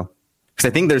think so.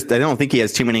 Because I don't think he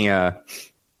has too many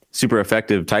super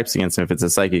effective types against him if it's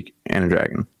a psychic and a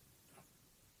dragon.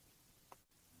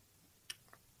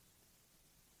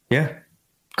 Yeah.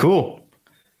 Cool.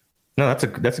 No, that's a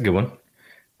good one.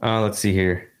 Let's see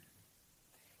here.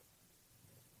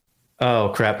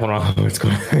 Oh crap! Hold on. What's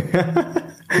going on?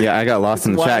 Yeah, I got lost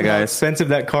in the chat, guys. How expensive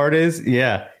that card is?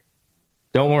 Yeah.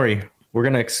 Don't worry. We're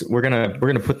gonna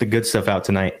put the good stuff out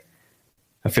tonight.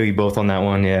 I feel you both on that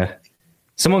one. Yeah.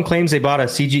 Someone claims they bought a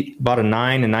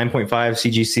 9 and 9.5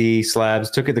 CGC slabs,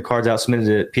 took the cards out, submitted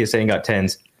it to PSA, and got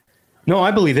 10s. No,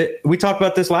 I believe it. We talked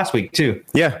about this last week too.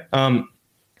 Yeah.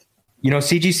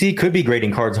 CGC could be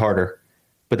grading cards harder,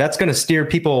 but that's going to steer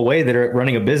people away that are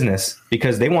running a business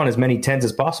because they want as many 10s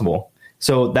as possible.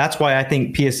 So that's why I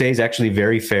think PSA is actually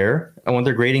very fair on what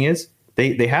their grading is.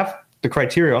 They have the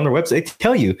criteria on their website. They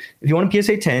tell you, if you want a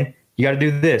PSA 10, you got to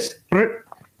do this.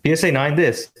 PSA 9,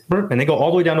 this. And they go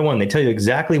all the way down to 1. They tell you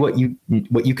exactly what you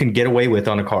can get away with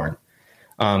on a card.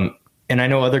 And I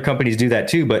know other companies do that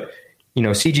too, but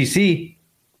CGC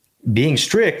being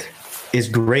strict is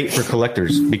great for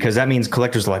collectors because that means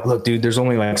collectors are like, look, dude, there's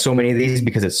only so many of these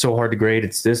because it's so hard to grade.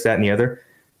 It's this, that, and the other.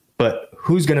 But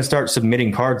who's going to start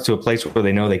submitting cards to a place where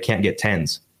they know they can't get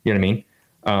 10s? You know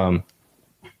what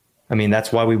I mean?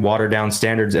 That's why we water down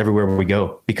standards everywhere we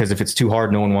go, because if it's too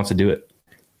hard, no one wants to do it.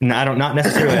 And not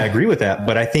necessarily I agree with that,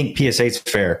 but I think PSA is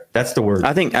fair. That's the word.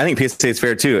 I think PSA is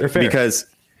fair too, fair. Because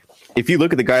if you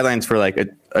look at the guidelines for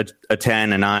a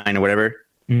 10, a 9 or whatever,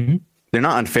 mm-hmm. They're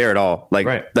not unfair at all.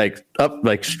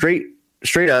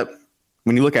 Straight up,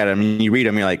 when you look at them and you read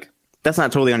them, you're like, that's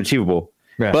not totally unachievable.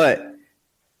 Yeah. But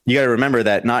you got to remember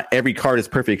that not every card is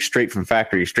perfect straight from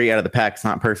factory, straight out of the pack. It's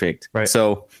not perfect. Right.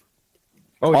 So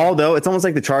although it's almost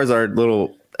like the Charizard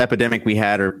little epidemic we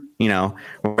had, or,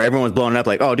 where everyone was blowing up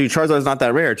like, oh, dude, Charizard's not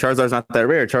that rare. Charizard's not that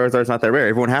rare. Charizard's not that rare.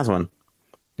 Everyone has one.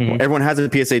 Mm-hmm. Everyone has a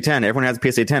PSA 10. Everyone has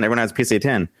a PSA 10. Everyone has a PSA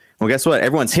 10. Well, guess what?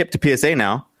 Everyone's hip to PSA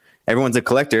now. Everyone's a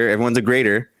collector. Everyone's a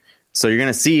grader. So you're going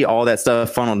to see all that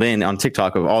stuff funneled in on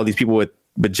TikTok of all these people with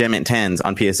Gem Mint 10s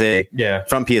on PSA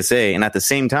from PSA. And at the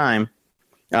same time,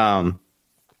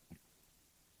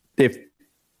 if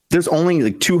there's only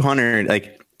like 200,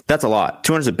 like that's a lot.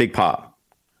 200 is a big pop.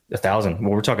 1,000.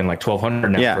 Well, we're talking like 1,200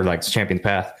 now for like Champion's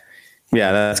Path.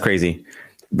 Yeah, that's crazy.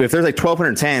 But if there's like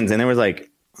 1,200 10s and there was like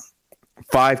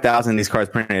 5,000 of these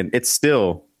cards printed, it's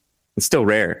still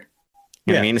rare.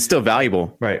 You know what I mean? It's still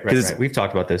valuable. Right. We've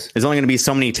talked about this. There's only going to be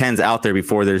so many 10s out there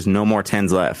before there's no more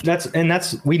 10s left.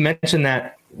 We mentioned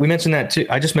that too.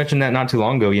 I just mentioned that not too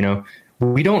long ago. You know,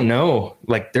 we don't know.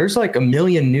 Like, there's like 1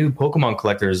 million new Pokemon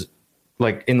collectors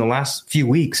like in the last few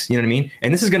weeks. You know what I mean?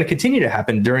 And this is going to continue to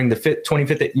happen during the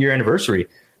 25th year anniversary.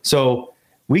 So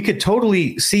we could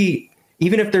totally see,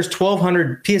 even if there's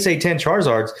 1,200 PSA 10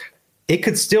 Charizards, it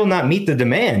could still not meet the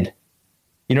demand.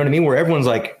 You know what I mean? Where everyone's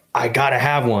like, I gotta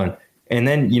have one. And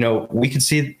then, you know, we could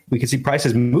see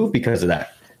prices move because of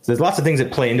that. So there's lots of things that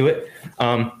play into it.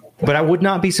 But I would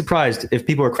not be surprised if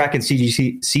people are cracking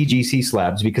CGC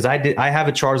slabs, because I have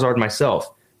a Charizard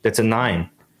myself that's a 9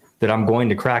 that I'm going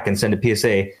to crack and send to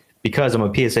PSA because I'm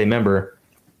a PSA member.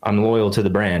 I'm loyal to the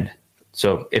brand.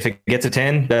 So if it gets a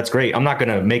 10, that's great. I'm not going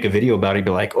to make a video about it,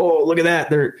 be like, oh, look at that,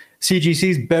 their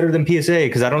CGC's better than PSA,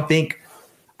 because I don't think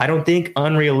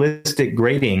unrealistic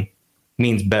grading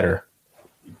means better.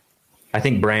 I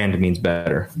think brand means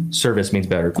better. Service means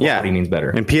better. Quality means better.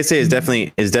 And PSA is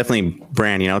definitely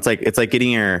brand. You know, it's like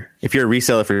getting if you're a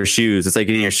reseller for your shoes, it's like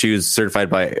getting your shoes certified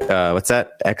by what's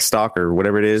that? X Stock or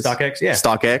whatever it is. StockX, yeah.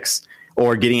 StockX,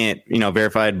 or getting it, you know,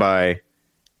 verified by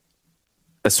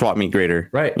a swap meet grader.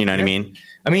 Right. You know what I mean?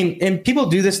 I mean, and people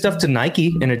do this stuff to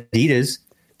Nike and Adidas.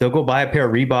 They'll go buy a pair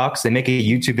of Reeboks. They make a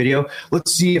YouTube video.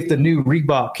 Let's see if the new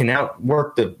Reebok can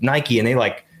outwork the Nike. And they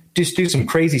like just do some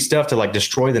crazy stuff to like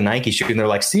destroy the Nike shoe. And they're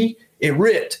like, see, it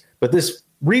ripped, but this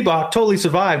Reebok totally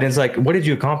survived. And it's like, what did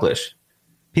you accomplish?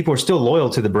 People are still loyal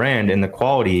to the brand and the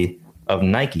quality of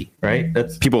Nike, right?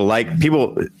 That's people like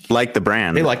the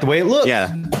brand. They like the way it looks.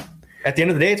 Yeah. At the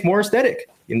end of the day, it's more aesthetic.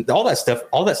 And all that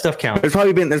stuff counts. There's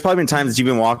probably been times that you've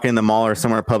been walking in the mall or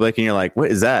somewhere public and you're like,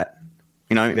 what is that?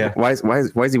 You know, why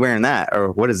is he wearing that?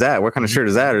 Or what is that? What kind of shirt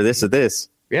is that? Or this or this?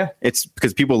 Yeah. It's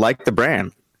because people like the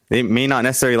brand. They may not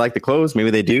necessarily like the clothes. Maybe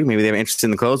they do. Maybe they have interest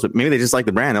in the clothes, but maybe they just like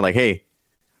the brand. They're like, hey,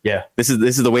 yeah, this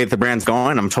is the way that the brand's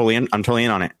going. I'm totally in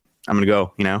on it. I'm going to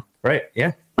go, you know? Right.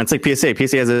 Yeah. It's like PSA.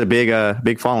 PSA has a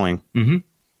big following. Mm-hmm.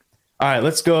 All right,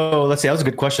 let's go. Let's see. That was a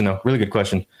good question though. Really good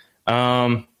question.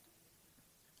 Right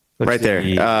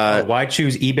there. Why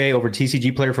choose eBay over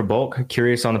TCG Player for bulk?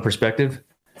 Curious on the perspective.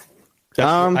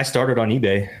 I started on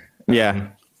eBay. Yeah.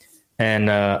 And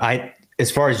as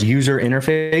far as user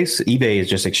interface, eBay is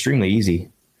just extremely easy.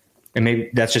 And maybe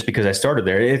that's just because I started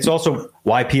there. It's also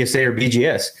why PSA or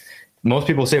BGS. Most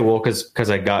people say, well,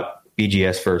 because I got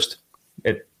BGS first.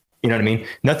 You know what I mean?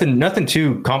 Nothing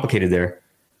too complicated there.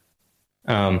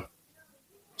 And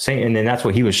then that's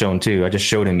what he was shown too. I just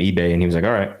showed him eBay and he was like,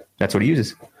 all right, that's what he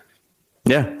uses.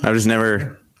 Yeah.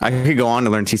 I could go on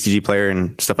to learn TCG Player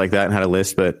and stuff like that and had a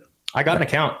list, but I got an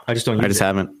account. I just don't use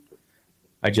it.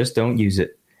 I just don't use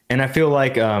it. And I feel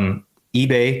like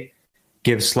eBay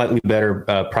gives slightly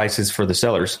better prices for the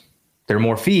sellers. There are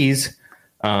more fees,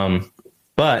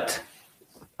 but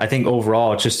I think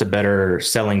overall it's just a better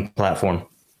selling platform.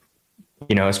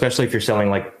 You know, especially if you're selling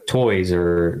like toys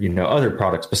or, you know, other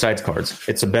products besides cards.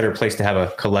 It's a better place to have a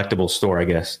collectible store, I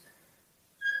guess.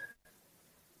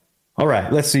 All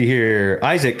right, let's see here.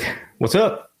 Isaac, what's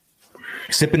up?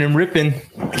 Sipping and ripping.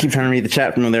 I keep trying to read the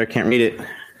chat from over there. I can't read it.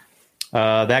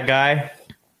 That guy.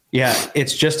 Yeah,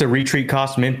 it's just a retreat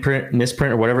cost misprint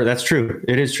or whatever. That's true.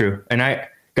 It is true. And I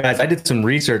did some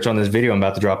research on this video I'm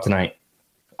about to drop tonight.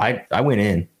 I went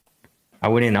in. I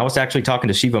was actually talking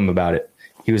to Shivam about it.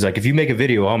 He was like, if you make a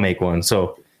video, I'll make one.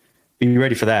 So be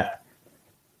ready for that.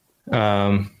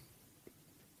 Evitel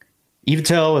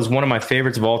is one of my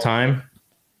favorites of all time.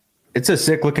 It's a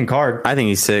sick looking card. I think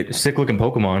he's sick. Sick looking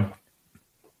Pokemon.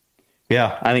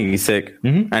 Yeah. I think he's sick.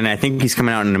 Mm-hmm. And I think he's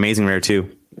coming out in an amazing rare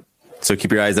too. So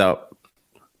keep your eyes out.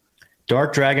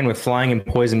 Dark Dragon with flying and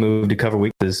poison move to cover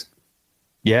weaknesses.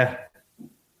 Yeah.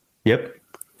 Yep.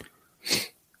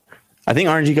 I think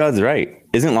RNG God's right.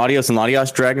 Isn't Latios and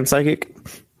Latios Dragon Psychic?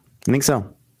 I think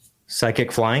so.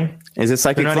 Psychic flying? Is it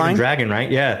Psychic They're not flying? even Dragon,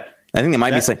 right? Yeah. I think it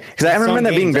might be Psychic. Because I remember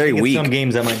that being very weak. Some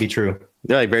games that might be true.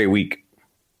 They're like very weak.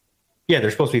 Yeah,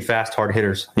 they're supposed to be fast, hard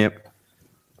hitters. Yep.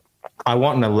 I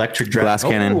want an electric dragon. Glass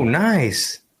cannon. Oh,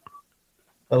 nice.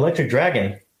 Electric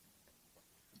dragon.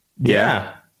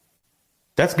 Yeah.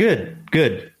 That's good.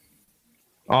 Good.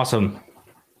 Awesome.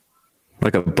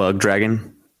 Like a bug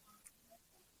dragon?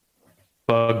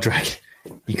 Bug dragon.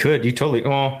 You could. You totally.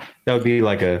 Well, that would be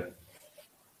like a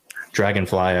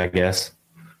dragonfly, I guess.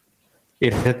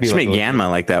 It'd have to be Just like make Yanma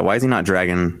like that. Why is he not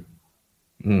dragon?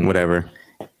 Whatever.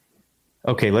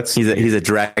 Okay, let's. He's a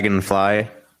dragonfly.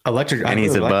 Electric. And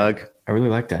he's a bug. I really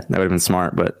like that. That would have been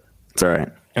smart, but it's all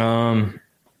right.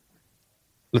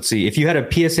 Let's see. If you had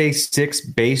a PSA 6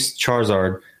 base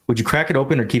Charizard, would you crack it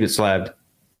open or keep it slabbed?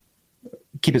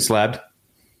 Keep it slabbed.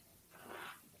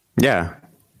 Yeah.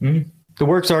 Mm-hmm. The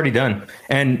work's already done.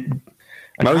 And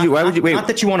why would you wait? Not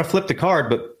that you want to flip the card,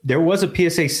 but there was a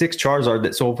PSA 6 Charizard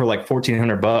that sold for like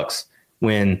 $1,400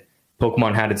 when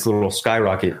Pokemon had its little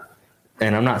skyrocket.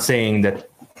 And I'm not saying that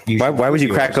you. Why would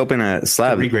you crack open a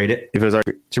slab? To regrade it. If it was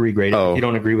already... To regrade it. Oh. If you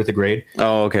don't agree with the grade.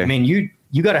 Oh, okay. I mean, you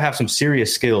got to have some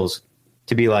serious skills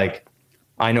to be like,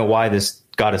 I know why this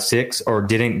got a 6 or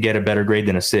didn't get a better grade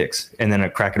than a 6, and then I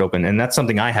crack it open. And that's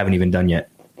something I haven't even done yet.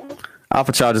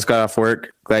 Alpha Child just got off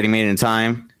work. Glad you made it in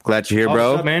time. Glad you're here,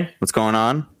 bro. What's up, man? What's going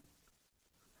on?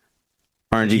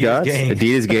 RNG Gods?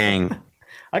 Adidas gang.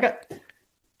 I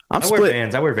split. wear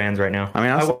Vans. I wear Vans right now. I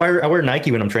mean, I wear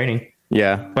Nike when I'm training.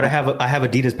 Yeah. But I have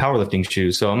Adidas powerlifting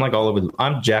shoes, so I'm like all over.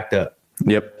 I'm jacked up.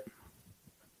 Yep.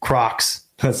 Crocs.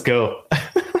 Let's go.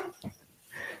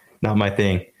 Not my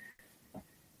thing.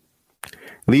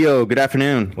 Leo, good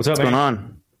afternoon. What's up, going man?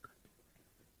 on?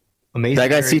 Amazing. That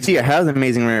guy CT has an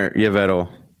amazing rare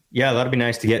Yvettal. Yeah, that'd be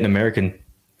nice to get in American.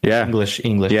 Yeah. English.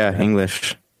 Yeah,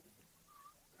 English.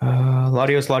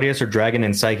 Latios, or Dragon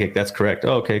and Psychic. That's correct.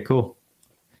 Oh, okay, cool.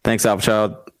 Thanks, Alpha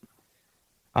Child.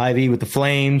 Ivy with the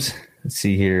Flames. Let's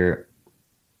see here.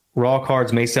 Raw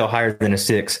cards may sell higher than a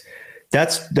 6.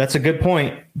 That's a good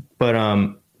point. But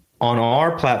on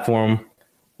our platform,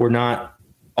 we're not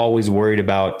always worried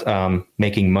about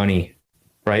making money,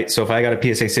 right? So if I got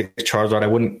a PSA 6 Charizard, I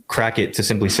wouldn't crack it to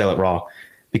simply sell it raw,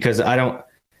 because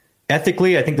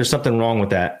ethically, I think there's something wrong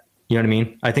with that. You know what I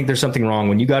mean? I think there's something wrong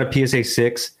when you got a PSA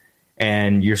 6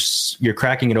 and you're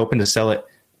cracking it open to sell it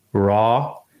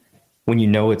raw when you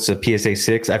know it's a PSA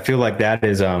 6. I feel like that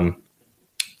is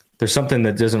there's something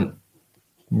that doesn't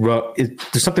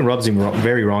there's something rubs me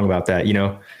very wrong about that, you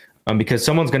know, because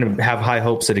someone's going to have high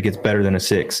hopes that it gets better than a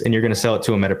 6, and you're going to sell it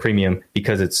to them at a premium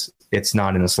because it's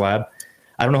not in a slab.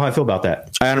 I don't know how I feel about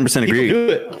that. I 100%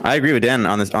 agree. I agree with Dan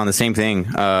on the same thing.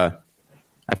 I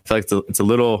feel like it's a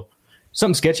little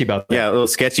something sketchy about that. Yeah, a little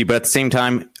sketchy, but at the same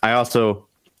time,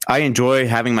 I enjoy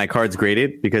having my cards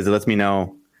graded because it lets me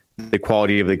know the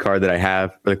quality of the card that I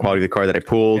have, or the quality of the card that I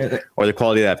pulled, or the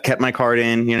quality that I've kept my card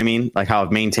in. You know what I mean? Like how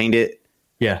I've maintained it.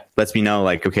 Yeah, lets me know,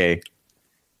 like, okay,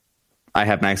 I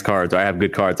have nice cards, or I have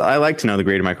good cards. I like to know the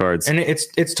grade of my cards, and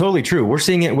it's totally true. We're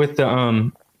seeing it with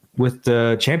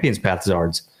the Champions Path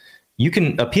Zards.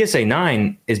 A PSA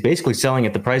 9 is basically selling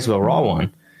at the price of a raw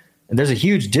one. And there's a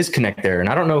huge disconnect there. And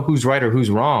I don't know who's right or who's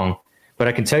wrong, but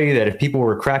I can tell you that if people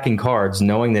were cracking cards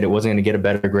knowing that it wasn't going to get a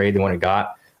better grade than what it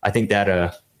got, I think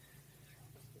that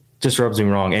just rubs me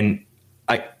wrong. And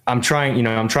I'm trying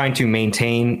to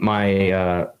maintain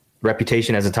my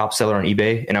reputation as a top seller on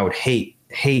eBay, and I would hate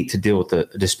to deal with a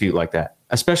dispute like that,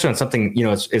 especially on something, you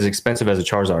know, as expensive as a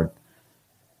Charizard.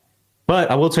 But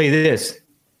I will tell you this.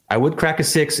 I would crack a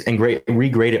 6 and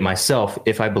regrade it myself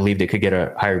if I believed it could get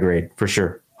a higher grade, for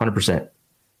sure. 100%.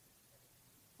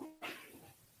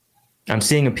 I'm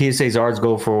seeing a PSA Zards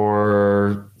go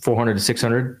for 400 to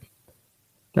 600.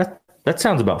 That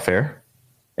sounds about fair.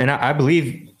 And I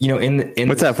believe, you know, in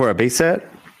what's that for, a base set?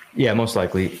 Yeah, most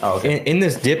likely. Oh, okay. In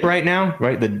this dip right now,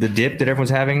 right? The dip that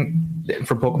everyone's having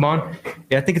for Pokemon,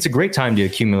 yeah, I think it's a great time to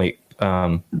accumulate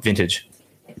vintage.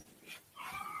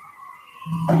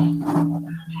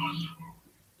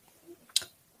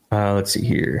 Let's see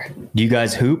here. Do you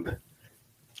guys hoop?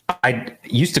 I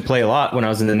used to play a lot when I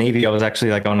was in the Navy. I was actually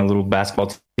like on a little basketball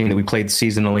team that we played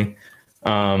seasonally.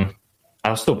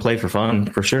 I'll still play for fun,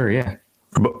 for sure. Yeah.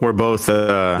 We're both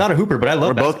not a hooper, but I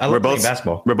love playing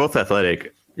basketball. We're both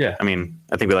athletic. Yeah. I mean,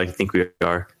 I think we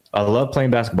are. I love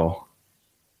playing basketball.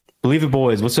 Believe it,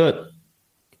 boys. What's up?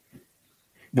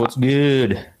 What's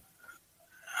good?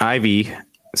 Ivy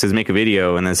says make a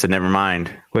video, and then said never mind.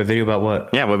 Wait, video about what?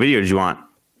 Yeah, what video did you want?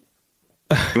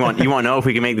 You want to know if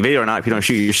we can make the video or not? If you don't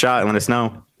shoot your shot, let us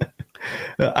know.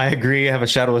 I agree. I have a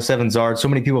Shadow of 7 Zard. So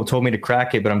many people have told me to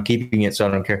crack it, but I'm keeping it, so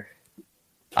I don't care.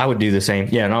 I would do the same.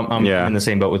 Yeah, and I'm in the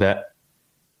same boat with that.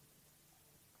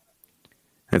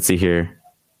 Let's see here.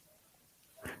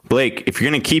 Blake, if you're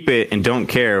going to keep it and don't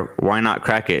care, why not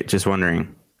crack it? Just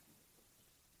wondering.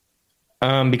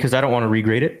 Because I don't want to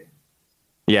regrade it.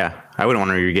 Yeah, I wouldn't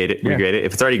want to regrade it.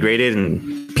 If it's already graded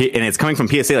and it's coming from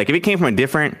PSA, like if it came from a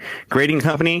different grading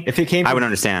company, I would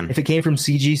understand. If it came from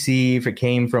CGC, if it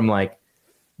came from like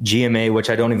GMA, which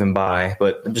I don't even buy,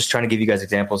 but I'm just trying to give you guys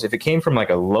examples. If it came from like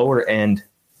a lower end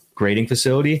grading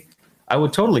facility, I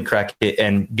would totally crack it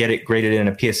and get it graded in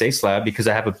a PSA slab because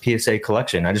I have a PSA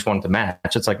collection. I just want it to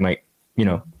match. It's like my,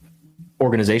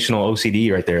 organizational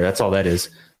OCD right there. That's all that is.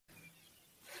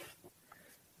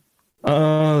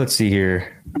 Let's see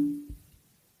here.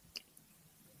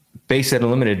 Base set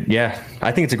unlimited. Yeah,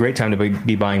 I think it's a great time to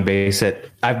be buying base set.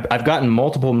 I've gotten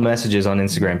multiple messages on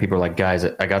Instagram. People are like, guys,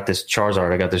 I got this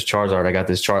Charizard. I got this Charizard. I got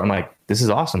this Charizard. I'm like, this is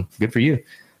awesome. Good for you.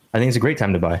 I think it's a great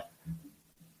time to buy.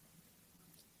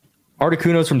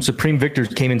 Articunos from Supreme Victors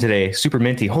came in today. Super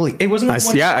minty. Holy, it wasn't. I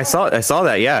saw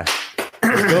that. Yeah.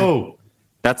 Let's go.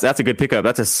 That's a good pickup.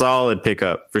 That's a solid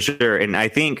pickup for sure. And I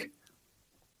think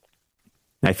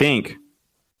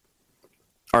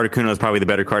Articuno is probably the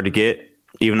better card to get,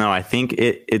 even though I think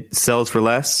it sells for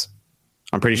less.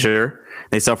 I'm pretty sure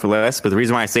they sell for less. But the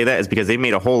reason why I say that is because they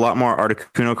made a whole lot more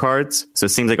Articuno cards. So it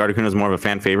seems like Articuno is more of a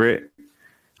fan favorite.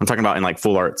 I'm talking about in like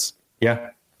full arts. Yeah.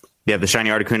 They have the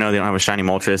shiny Articuno. They don't have a shiny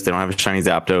Moltres. They don't have a shiny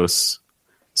Zapdos.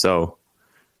 So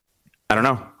I don't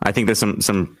know. I think there's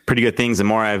some pretty good things. The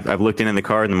more I've looked into the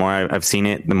card, the more I've seen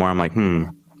it, the more I'm like,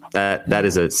 that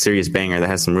is a serious banger that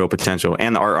has some real potential.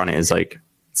 And the art on it is like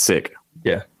sick.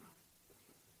 Yeah.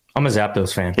 I'm a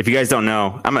Zapdos fan. If you guys don't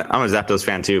know, I'm a Zapdos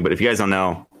fan too, but if you guys don't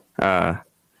know, the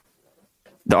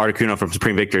Articuno from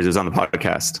Supreme Victors is on the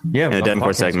podcast. Yeah. In the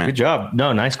Denver segment. Good job.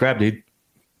 No, nice grab, dude.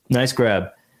 Nice grab.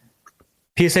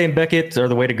 PSA and Beckett are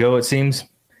the way to go, it seems.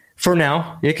 For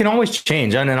now, it can always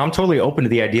change. And I'm totally open to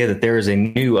the idea that there is a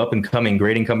new up-and-coming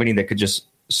grading company that could just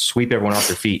sweep everyone off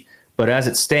their feet. But as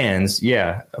it stands,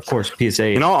 yeah, of course, PSA.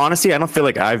 In all honesty, I don't feel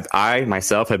like I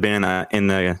myself have been in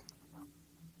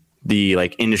the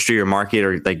like industry or market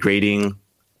or like grading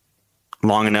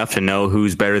long enough to know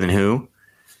who's better than who.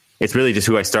 It's really just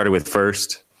who I started with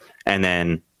first, and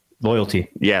then loyalty.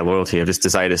 Yeah, loyalty. I've just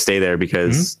decided to stay there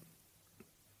because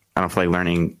I don't feel like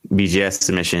learning BGS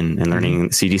submission and learning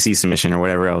CGC submission or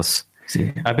whatever else.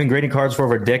 See, I've been grading cards for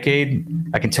over a decade.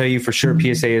 I can tell you for sure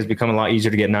PSA has become a lot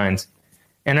easier to get 9s.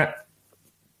 And I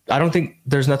don't think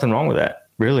there's nothing wrong with that,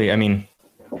 really. I mean,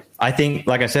 I think,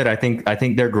 like I said, I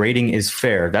think their grading is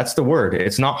fair. That's the word.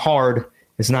 It's not hard.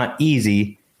 It's not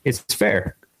easy. It's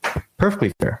fair.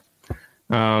 Perfectly fair.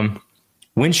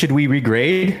 When should we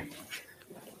regrade?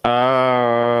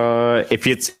 If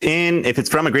it's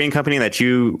from a grading company that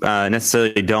you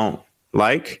necessarily don't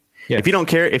like, if you don't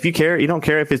care, you don't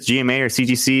care if it's GMA or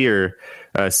CGC or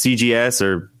CGS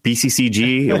or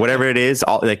BCCG or whatever it is.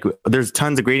 Like there's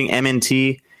tons of grading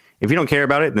MNT. If you don't care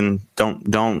about it, then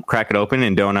don't crack it open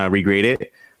and don't regrade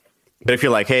it. But if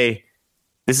you're like, hey,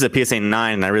 this is a PSA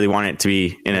 9 and I really want it to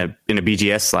be in a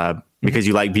BGS slab because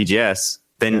you like BGS,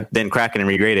 then crack it and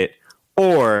regrade it.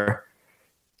 Or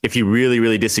if you really,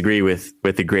 really disagree with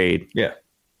the grade. Yeah.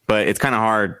 But it's kind of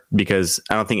hard because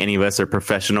I don't think any of us are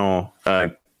professional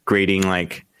grading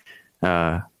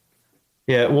Yeah,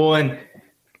 well, and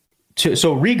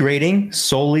so regrading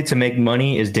solely to make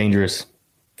money is dangerous.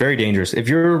 Very dangerous. If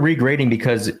you're regrading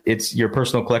because it's your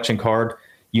personal collection card,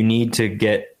 you need to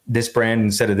get this brand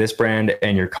instead of this brand,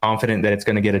 and you're confident that it's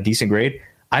going to get a decent grade,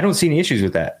 I don't see any issues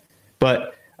with that.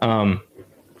 But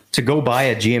to go buy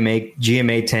a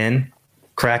GMA 10,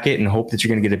 crack it, and hope that you're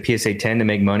going to get a PSA 10 to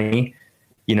make money,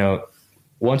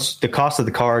 once the cost of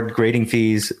the card, grading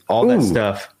fees, all that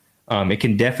stuff, it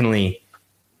could definitely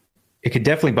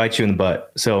bite you in the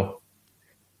butt. So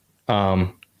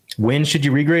when should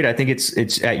you regrade? I think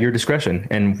it's at your discretion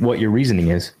and what your reasoning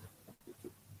is.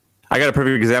 I got a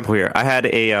perfect example here. I had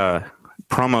a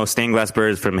promo stained glass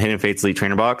birds from Hidden Fates Elite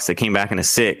Trainer Box that came back in a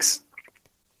 6.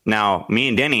 Now, me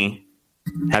and Denny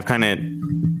have kind of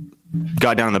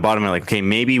got down to the bottom and like, okay,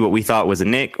 maybe what we thought was a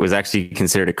nick was actually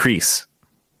considered a crease.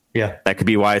 Yeah. That could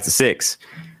be why it's a 6.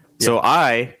 Yeah. So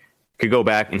I could go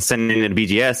back and send it into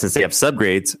BGS and say I have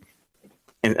subgrades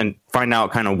and find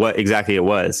out kind of what exactly it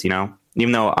was,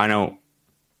 even though I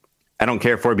don't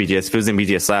care for BGS. If it was in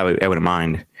BGS slab, I wouldn't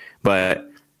mind, but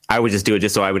I would just do it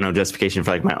just so I would know justification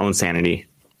for like my own sanity.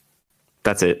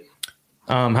 That's it.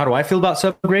 How do I feel about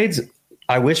subgrades?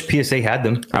 I wish PSA had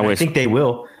them. I think they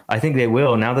will.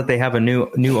 Now that they have a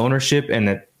new ownership and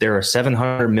that they're a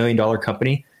 $700 million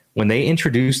company. When they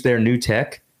introduce their new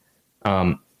tech,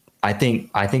 I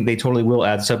think they totally will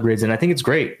add subgrades, and I think it's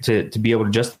great to be able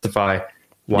to justify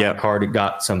why a card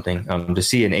got something. To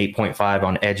see an 8.5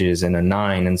 on edges and a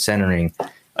 9 in centering,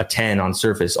 a 10 on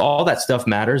surface, all that stuff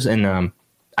matters. And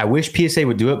I wish PSA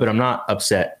would do it, but I'm not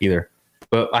upset either.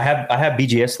 But I have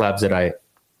BGS slabs that I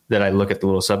look at the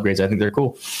little subgrades. I think they're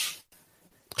cool.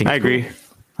 I agree. Cool.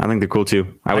 I think they're cool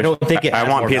too. I don't think I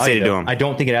want PSA value, to do them. I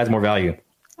don't think it adds more value.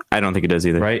 I don't think it does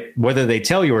either. Right? Whether they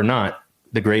tell you or not,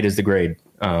 the grade is the grade.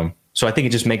 So I think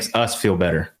it just makes us feel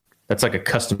better. That's like a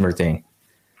customer thing.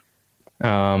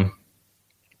 I've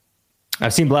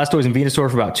seen Blastoise and Venusaur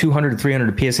for about 200 to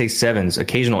 300 PSA 7s,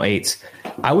 occasional 8s.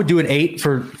 I would do an 8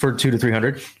 for 200 to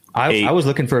 300. I was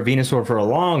looking for a Venusaur for a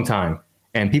long time,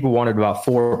 and people wanted about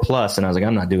 4+, and I was like,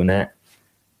 I'm not doing that.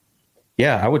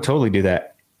 Yeah, I would totally do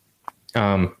that.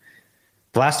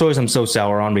 Blastoise, I'm so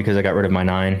sour on because I got rid of my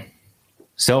 9.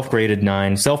 Self-graded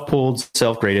 9. Self-pulled,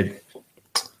 self-graded.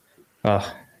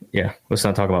 Yeah, let's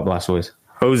not talk about Blastoise.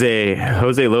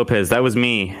 Jose Lopez, that was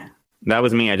me.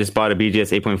 I just bought a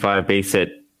BGS 8.5 base set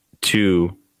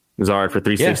 2 Zard for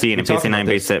 360 and a PSA 9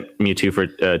 base set Mewtwo for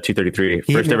 233.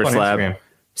 First ever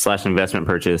slab/investment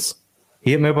purchase.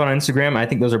 He hit me up on Instagram. I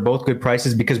think those are both good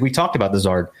prices because we talked about the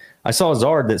Zard. I saw a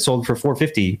Zard that sold for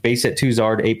 450. Base set 2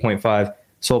 Zard 8.5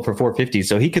 sold for 450.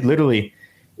 So he could literally,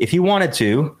 if he wanted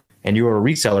to, and you were a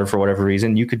reseller for whatever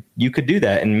reason, you could do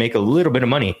that and make a little bit of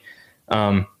money.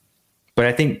 But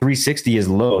I think 360 is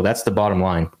low. That's the bottom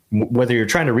line. Whether you're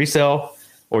trying to resell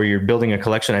or you're building a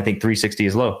collection, I think 360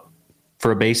 is low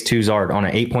for a base 2 Zard on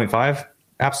an 8.5.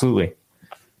 Absolutely.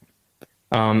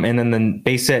 And then the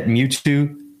base set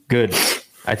Mewtwo, good.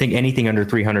 I think anything under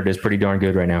 300 is pretty darn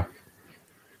good right now.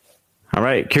 All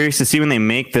right. Curious to see when they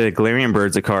make the Galarian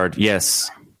Birds a card.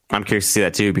 Yes. I'm curious to see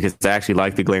that too because I actually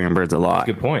like the Galarian Birds a lot.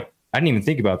 Good point. I didn't even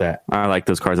think about that. I like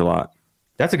those cards a lot.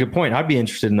 That's a good point. I'd be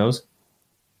interested in those.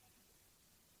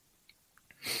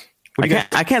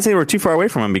 I can't say we're too far away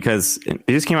from them because it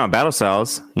just came out Battle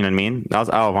Styles. You know what I mean? That was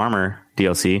Isle of Armor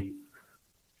DLC.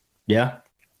 Yeah.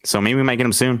 So maybe we might get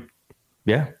them soon.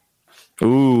 Yeah.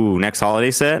 Ooh, next holiday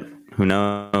set? Who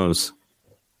knows?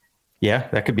 Yeah,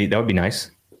 that would be nice.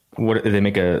 What did they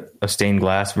make a stained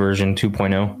glass version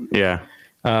 2.0? Yeah.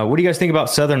 What do you guys think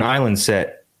about Southern Islands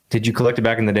set? Did you collect it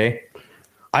back in the day?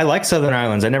 I like Southern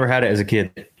Islands. I never had it as a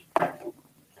kid.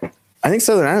 I think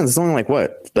Southern Islands is only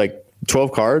like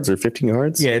 12 cards or 15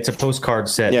 cards? Yeah, it's a postcard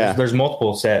set. Yeah. There's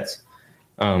multiple sets.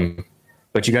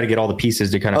 But you got to get all the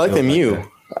pieces to kind of. I like the Mew.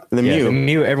 The Mew. The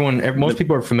Mew. Most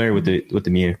people are familiar with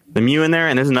the Mew. The Mew in there,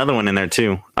 and there's another one in there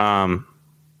too. I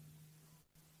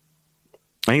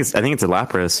think it's a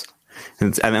Lapras.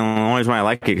 And the only reason why I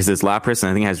like it because it's Lapras, and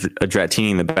I think it has a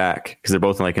Dratini in the back because they're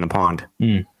both like in a pond.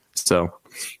 So,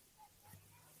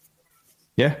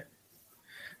 yeah.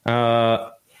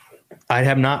 I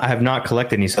have not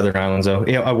collected any Southern Islands though.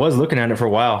 Yeah, I was looking at it for a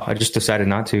while. I just decided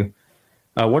not to.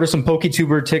 What are some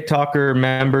PokeTuber, TikToker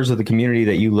members of the community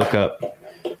that you look up?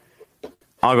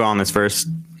 I'll go on this first.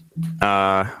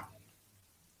 Not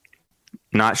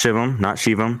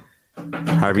Shivam.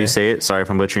 However you say it. Sorry if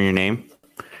I'm butchering your name.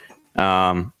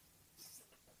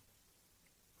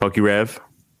 PokeRev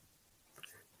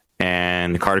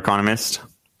and the Card Economist.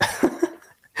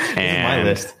 And my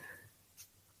list.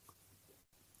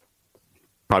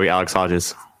 Probably Alex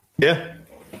Hodges. Yeah.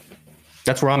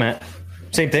 That's where I'm at.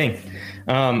 Same thing.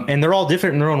 And they're all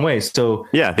different in their own ways. So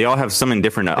yeah, they all have something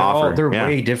different to offer. They're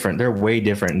way different. They're way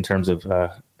different in terms of.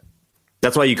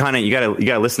 That's why you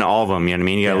gotta listen to all of them. You know what I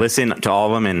mean? You gotta listen to all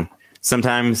of them, and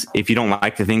sometimes if you don't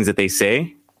like the things that they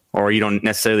say, or you don't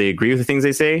necessarily agree with the things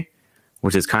they say,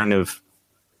 which is kind of,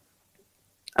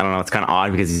 I don't know, it's kind of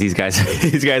odd because these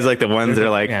guys like the ones that are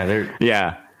like,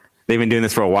 they've been doing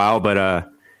this for a while. But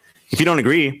if you don't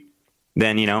agree,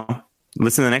 then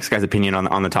listen to the next guy's opinion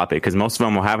on the topic, because most of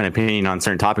them will have an opinion on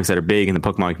certain topics that are big in the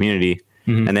Pokemon community,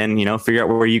 and then figure out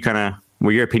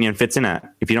where your opinion fits in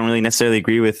at. If you don't really necessarily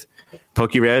agree with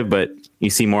PokeRev, but you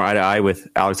see more eye to eye with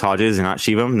Alex Hodges and not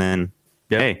Shivam, then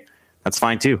hey, that's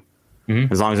fine too.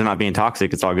 As long as they're not being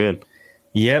toxic, it's all good.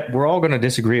 Yep, we're all going to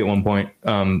disagree at one point,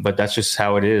 but that's just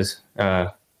how it is.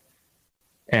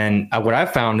 And what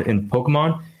I've found in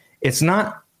Pokemon, it's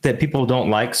not that people don't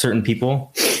like certain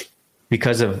people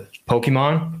because of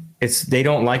Pokemon. It's they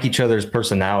don't like each other's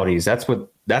personalities. That's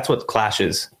what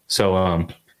clashes. So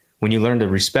when you learn to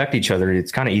respect each other,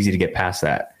 it's kind of easy to get past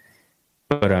that.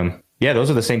 But those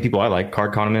are the same people I like.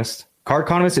 Card Economist. Card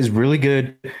Economist is really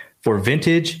good for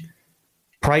vintage,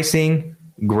 pricing,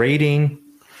 grading,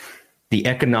 the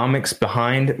economics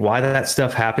behind why that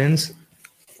stuff happens.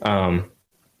 PokeRev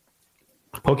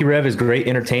is great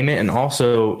entertainment and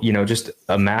also, just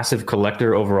a massive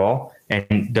collector overall,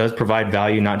 and does provide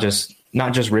value, not just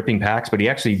ripping packs, but he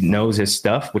actually knows his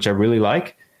stuff, which I really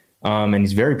like. And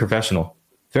he's very professional.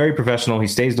 Very professional. He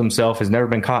stays to himself, has never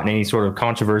been caught in any sort of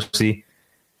controversy.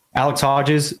 Alex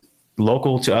Hodges,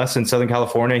 local to us in Southern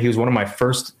California. He was one of my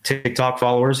first TikTok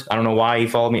followers. I don't know why he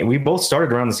followed me. We both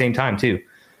started around the same time too.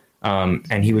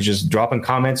 And he was just dropping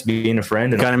comments, being a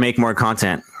friend. And got to make more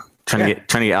content. Trying to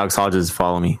get Alex Hodges to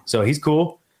follow me. So he's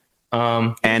cool.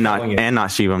 And not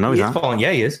Shivam. No, he's not. Following.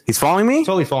 Yeah, he is. He's following me? He's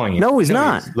totally following you. No, he's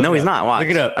not. No, he's not. Watch.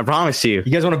 Look it up. I promise you.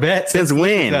 You guys want to bet? Since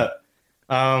when?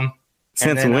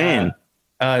 Since when?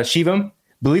 Shivam.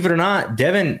 Believe it or not,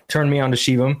 Devin turned me on to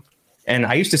Shivam. And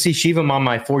I used to see Shivam on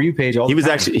my For You page all the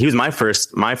time. He was my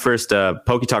first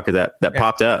Poke Talker that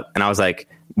popped up. And I was like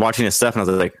watching his stuff and I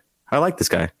was like, I like this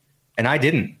guy. And I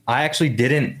actually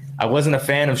didn't. I wasn't a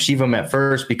fan of Shivam at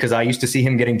first because I used to see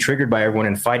him getting triggered by everyone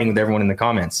and fighting with everyone in the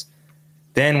comments.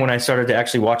 Then when I started to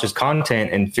actually watch his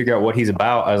content and figure out what he's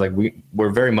about, I was like, we're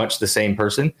very much the same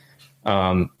person.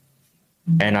 And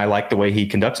I like the way he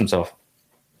conducts himself.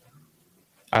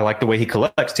 I like the way he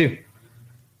collects too.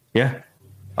 Yeah.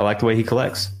 I like the way he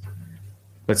collects.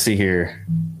 Let's see here.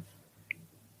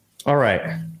 All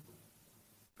right.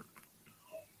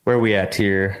 Where are we at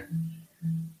here?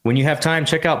 When you have time,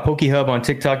 check out PokeHub on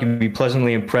TikTok. You'll be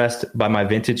pleasantly impressed by my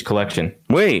vintage collection.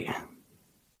 Wait.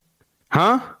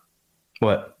 Huh?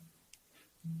 What?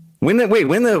 When did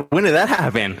that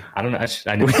happen? I don't know.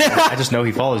 I just know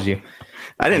he follows you.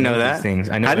 I didn't know that. Things.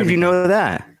 I know. How did you know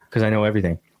that? Because I know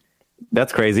everything.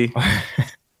 That's crazy.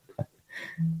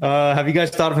 Have you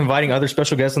guys thought of inviting other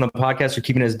special guests on the podcast or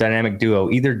keeping it as a dynamic duo?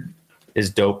 Either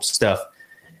is dope stuff.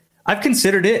 I've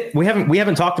considered it. We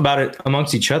haven't talked about it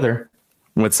amongst each other.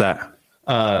 What's that?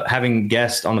 Having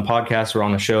guests on the podcast or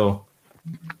on the show.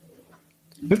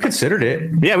 We've considered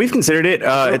it. Yeah, we've considered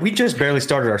it. We just barely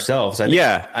started ourselves.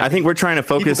 I think we're trying to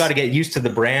focus. People got to get used to the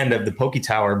brand of the Poke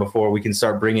Tower before we can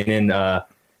start bringing in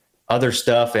other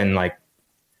stuff and like.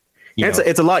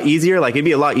 It's a lot easier. Like it'd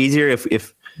be a lot easier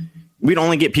if we'd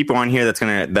only get people on here that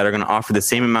are gonna offer the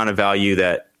same amount of value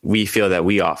that we feel that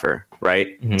we offer,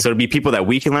 right? Mm-hmm. So it'd be people that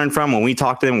we can learn from. When we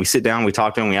talk to them, we sit down, we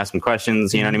talk to them, we ask them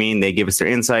questions. You know what I mean? They give us their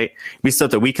insight. We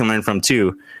stuff that we can learn from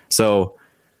too. So,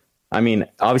 I mean,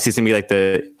 obviously, it's gonna be like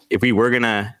if we were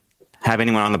gonna have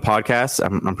anyone on the podcast,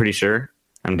 I'm pretty sure.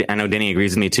 I know Denny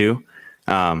agrees with me too.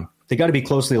 They got to be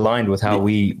closely aligned with how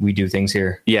we do things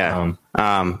here. Yeah.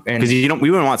 Because we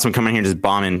wouldn't want someone coming here just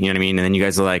bombing, you know what I mean? And then you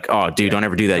guys are like, oh, dude, don't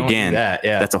ever do that again. That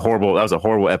was a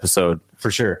horrible episode.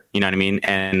 For sure. You know what I mean?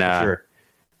 And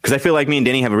because I feel like me and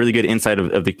Denny have a really good insight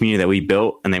of the community that we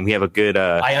built. And then we have a good.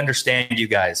 I understand you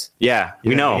guys. Yeah,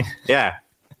 we know. I mean? Yeah.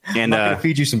 And I'm not going to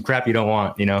feed you some crap you don't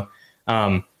want, you know?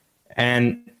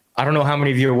 And I don't know how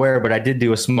many of you are aware, but I did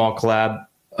do a small collab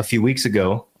a few weeks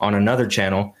ago on another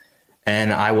channel.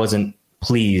 And I wasn't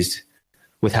pleased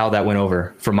with how that went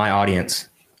over for my audience.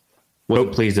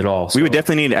 Wasn't pleased at all. So. We would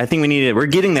definitely we're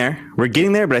getting there,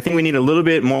 but I think we need a little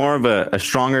bit more of a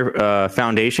stronger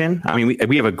foundation. I mean,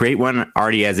 we have a great one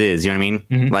already as is, you know what I mean?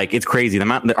 Mm-hmm. Like it's crazy. The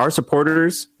amount that our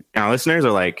supporters and our listeners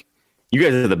are like, you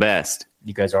guys are the best.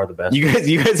 You guys are the best. You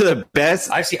guys are the best.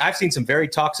 I've seen some very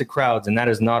toxic crowds, and that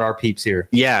is not our peeps here.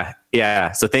 Yeah.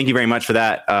 So thank you very much for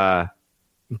that.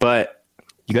 But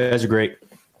you guys are great.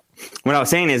 What I was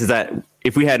saying is that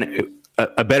if we had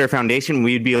a better foundation,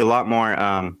 we'd be a lot more,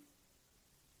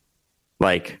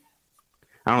 like,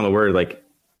 I don't know the word, like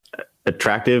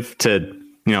attractive to,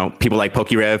 people like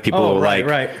PokeRev, people right. You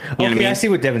know okay, what I mean? I see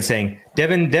what Devin's saying.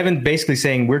 Devin basically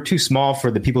saying we're too small for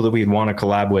the people that we'd want to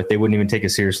collab with. They wouldn't even take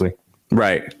us seriously.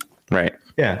 Right.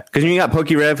 Yeah. Because when you got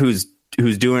PokeRev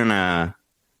who's doing a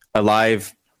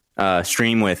live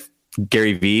stream with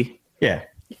Gary V. Yeah.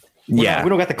 We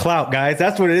don't got the clout, guys.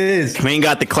 That's what it is. We ain't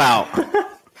got the clout.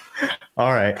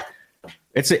 All right.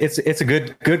 It's a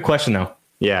good question though.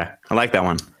 Yeah, I like that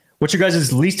one. What's your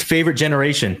guys' least favorite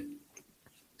generation?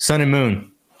 Sun and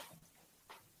Moon.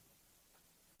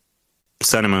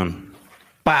 Sun and Moon.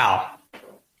 Wow.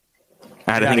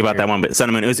 I had to think about that one, but Sun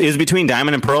and Moon. It was between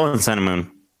Diamond and Pearl and Sun and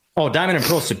Moon. Oh, Diamond and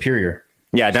Pearl's superior.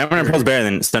 Yeah, Diamond and Pearl's better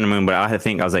than Sun and Moon, but I had to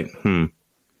think. I was like,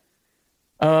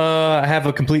 I have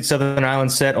a complete Southern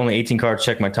Island set, only 18 cards.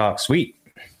 Check my talk. Sweet.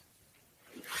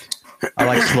 I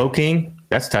like Slow King.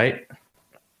 That's tight.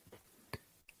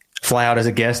 Fly out as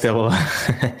a guest.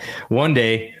 One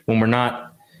day when we're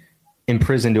not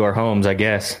imprisoned to our homes, I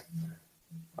guess.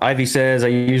 Ivy says, I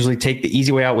usually take the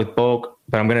easy way out with bulk,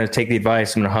 but I'm going to take the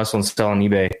advice. I'm going to hustle and sell on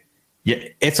eBay. Yeah,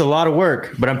 it's a lot of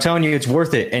work, but I'm telling you, it's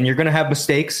worth it. And you're going to have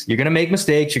mistakes. You're going to make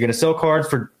mistakes. You're going to sell cards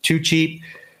for too cheap.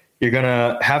 You're going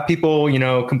to have people,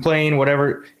 complain,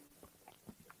 whatever.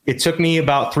 It took me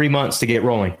about 3 months to get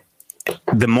rolling.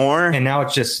 And now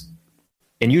it's just,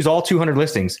 and use all 200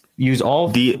 listings. Use all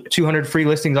the 200 free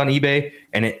listings on eBay.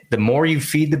 And the more you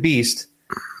feed the beast,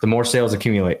 the more sales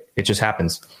accumulate. It just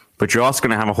happens. but you're also going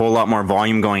to have a whole lot more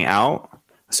volume going out.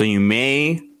 So you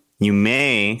may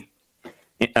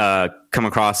come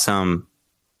across some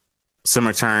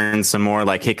returns, some more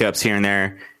like hiccups here and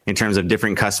there in terms of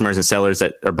different customers and sellers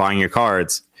that are buying your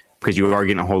cards, because you are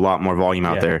getting a whole lot more volume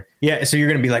out there. Yeah. So you're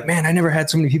going to be like, man, I never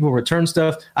had so many people return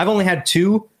stuff. I've only had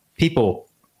 2 people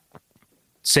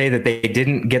say that they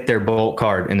didn't get their bulk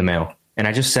card in the mail, and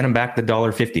I just sent them back the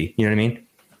 $1.50. You know what I mean?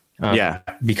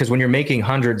 Because when you're making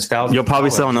hundreds, thousands, you'll probably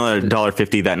sell another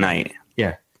 $1.50 that night.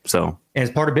 Yeah. So, and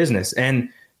it's part of business. And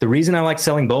the reason I like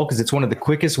selling bulk is it's one of the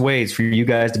quickest ways for you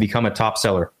guys to become a top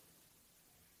seller,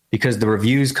 because the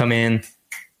reviews come in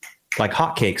like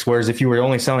hotcakes. Whereas if you were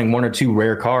only selling 1 or 2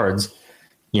 rare cards,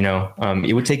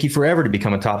 it would take you forever to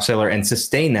become a top seller and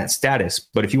sustain that status.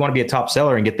 But if you want to be a top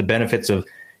seller and get the benefits of,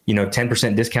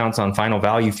 10% discounts on final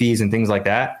value fees and things like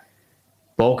that,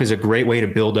 bulk is a great way to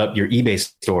build up your eBay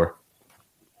store.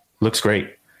 Looks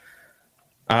great.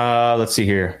 Let's see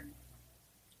here.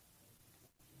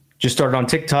 Just started on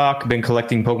TikTok. Been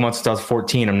collecting Pokemon since I was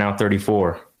 14. I'm now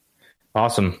 34.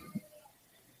 Awesome. You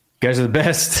guys are the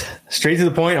best. Straight to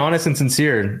the point, honest and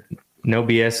sincere. No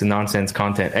BS and nonsense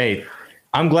content. Hey,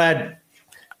 I'm glad.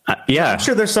 I'm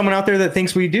sure there's someone out there that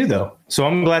thinks we do, though. So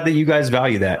I'm glad that you guys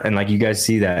value that and you guys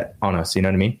see that on us. You know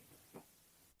what I mean?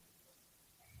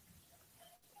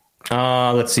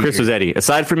 Let's see. Chris Rossetti,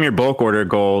 aside from your bulk order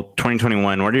goal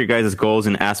 2021, what are your guys' goals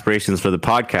and aspirations for the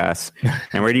podcast?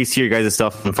 And where do you see your guys'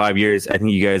 stuff in 5 years? I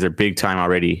think you guys are big time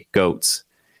already. Goats.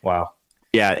 Wow.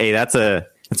 Yeah. Hey, that's a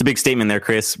big statement there,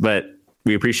 Chris, but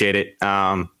we appreciate it.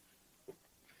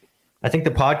 I think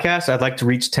the podcast, I'd like to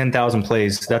reach 10,000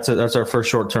 plays. That's our first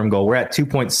short-term goal. We're at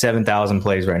 2.7 thousand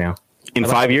plays right now. In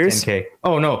 5 years? 10K.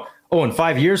 Oh, no. Oh, in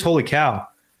 5 years? Holy cow.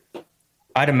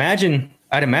 I'd imagine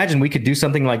we could do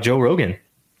something like Joe Rogan.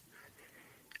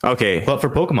 Okay. But for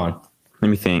Pokemon. Let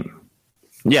me think.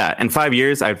 Yeah. In 5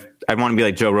 years, I want to be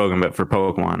like Joe Rogan, but for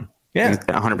Pokemon. Yeah.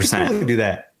 100%. Do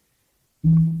that.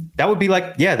 That would be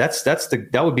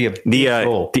that would be a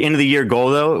goal. The end of the year goal,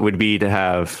 though, would be to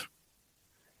have,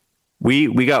 we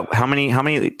got how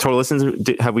many total listens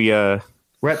have we?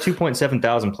 We're at 2.7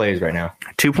 thousand plays right now.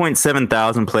 2.7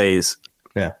 thousand plays.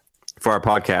 Yeah. For our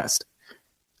podcast,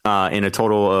 in a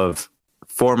total of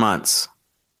 4 months.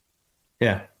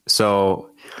 Yeah.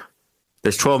 So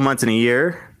there's 12 months in a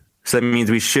year. So that means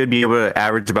we should be able to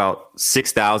average about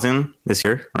 6,000 this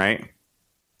year, right?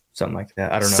 Something like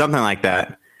that. I don't know. Something like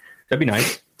that. That'd be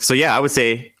nice. So yeah, I would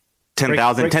say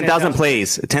 10,000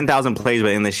 plays. 10,000 plays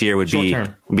within this year would be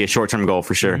a short-term goal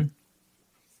for sure.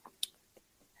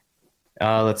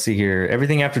 Mm-hmm. Let's see here.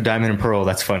 Everything after Diamond and Pearl.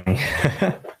 That's funny.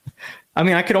 I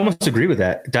mean, I could almost agree with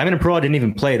that. Diamond and Pearl, I didn't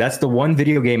even play. That's the one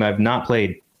video game I've not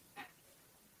played.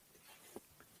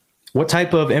 What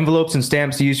type of envelopes and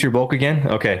stamps do you use for your bulk again?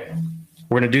 Okay.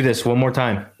 We're going to do this one more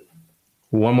time.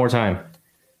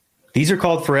 These are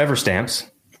called Forever stamps.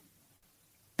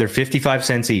 They're 55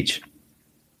 cents each.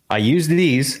 I use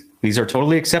these. These are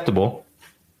totally acceptable.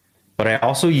 But I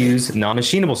also use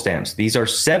non-machinable stamps. These are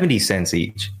 70 cents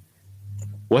each.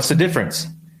 What's the difference?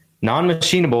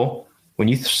 Non-machinable, when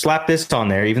you slap this on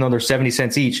there, even though they're 70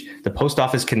 cents each, the post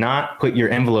office cannot put your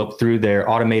envelope through their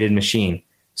automated machine.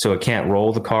 So it can't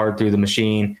roll the card through the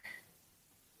machine.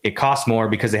 It costs more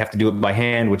because they have to do it by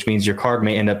hand, which means your card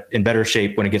may end up in better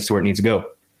shape when it gets to where it needs to go.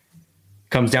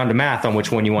 Comes down to math on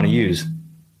which one you want to use.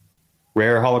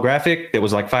 Rare holographic that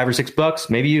was like $5 or $6,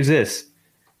 maybe use this.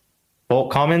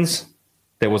 Bulk commons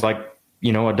that was like,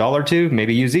 $1 or $2,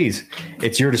 maybe use these.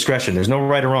 It's your discretion. There's no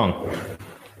right or wrong.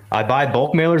 I buy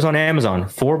bulk mailers on Amazon,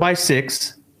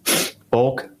 4x6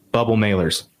 bulk bubble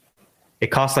mailers. It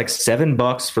costs like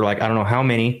 $7 for I don't know how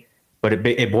many, but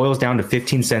it boils down to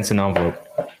 15 cents an envelope.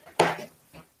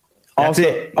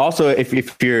 Also, if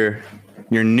you're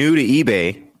new to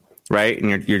eBay, right,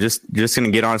 and you're just going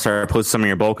to get on and start posting some of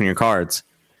your bulk and your cards,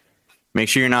 make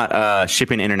sure you're not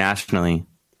shipping internationally.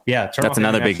 Yeah, that's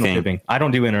another big thing. Shipping. I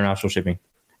don't do international shipping.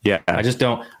 Yeah, I just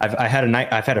don't.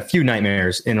 I've had a few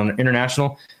nightmares on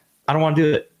international. I don't want to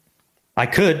do it. I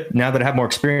could now that I have more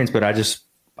experience, but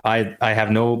I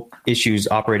have no issues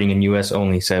operating in US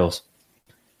only sales.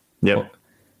 Yep. Well,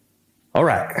 all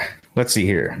right. Let's see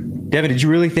here. Devin, did you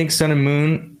really think Sun and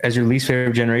Moon as your least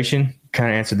favorite generation? Kind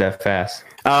of answered that fast.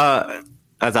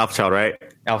 As Alpha Child, right?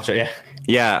 Alpha Child,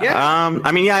 yeah. Yeah.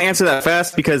 I answered that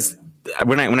fast because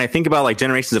when I think about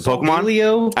generations of Pokemon,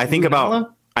 Leo, I think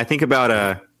about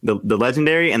the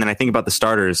legendary, and then I think about the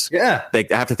starters. Yeah. I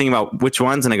have to think about which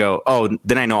ones, and I go, oh,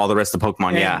 then I know all the rest of the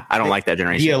Pokemon. Yeah, I don't like that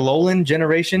generation. The Alolan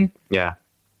generation? Yeah.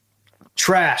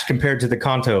 Trash compared to the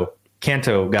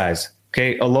Kanto guys.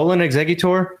 Okay, Alolan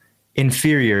Exeggutor,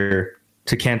 inferior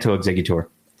to Kanto Exeggutor.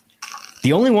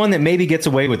 The only one that maybe gets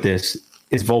away with this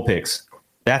is Vulpix.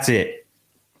 That's it.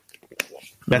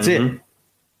 That's it.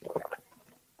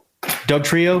 Doug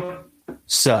Trio,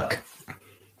 suck.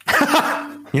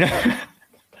 You know,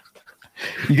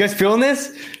 you guys feeling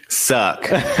this? Suck.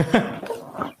 Who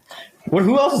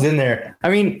else is in there? I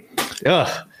mean,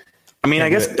 ugh. I mean, I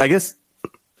guess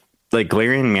like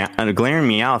Glaring Meowth. No,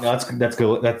 that's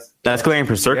good. That's Glaring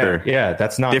Berserker. Yeah,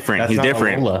 that's not different. That's He's not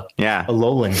different. Alola. Yeah.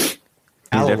 Alolan.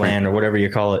 Alolan or whatever you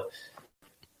call it.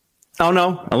 Oh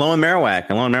no, Alolan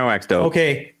Marowak's dope.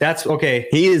 Okay, that's okay.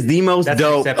 He is the most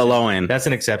dope Alolan. That's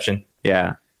an exception.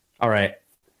 Yeah. All right.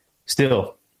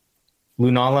 Still,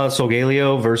 Lunala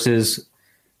Solgaleo versus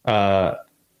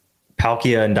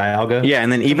Palkia and Dialga. Yeah,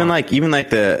 and then even like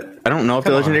the I don't know if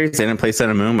the legendaries they didn't play Sun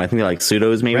and Moon. But I think they're like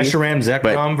pseudos maybe. Reshiram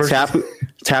Zekrom versus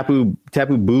Tapu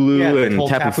Bulu and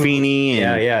Tapu Fini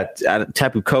and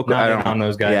Tapu Koko. I don't on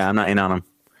those guys. Yeah, I'm not in on them.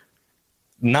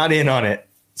 Not in on it.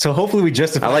 So hopefully we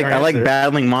justify. I like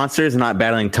battling monsters and not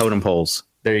battling totem poles.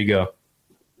 There you go.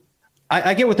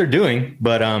 I get what they're doing,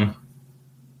 but I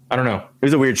don't know. It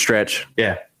was a weird stretch.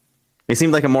 Yeah, it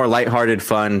seemed like a more lighthearted,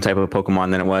 fun type of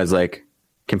Pokemon than it was like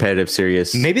competitive,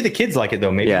 serious. Maybe the kids like it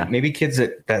though. Maybe kids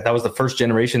that was the first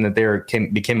generation that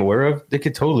became aware of. It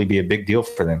could totally be a big deal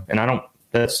for them, and I don't.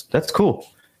 That's cool.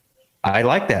 I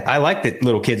like that. I like that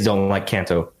little kids don't like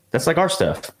Kanto. That's like our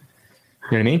stuff.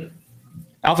 You know what I mean?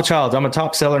 Alpha Childs, I'm a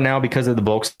top seller now because of the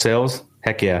bulk sales.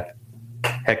 Heck yeah.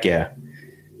 Heck yeah.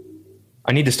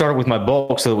 I need to start with my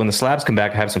bulk so that when the slabs come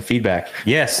back, I have some feedback.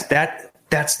 Yes,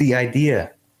 that's the idea.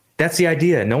 That's the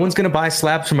idea. No one's going to buy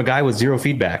slabs from a guy with zero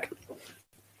feedback.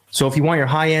 So if you want your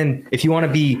high-end, if you want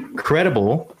to be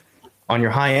credible on your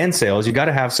high-end sales, you got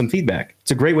to have some feedback. It's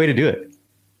a great way to do it.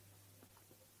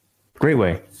 Great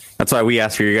way. That's why we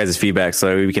ask for your guys' feedback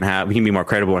so we can be more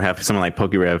credible and have someone like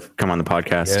PokeRev come on the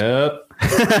podcast. Yep.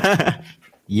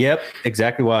 Yep,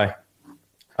 exactly why.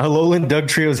 Alolan Doug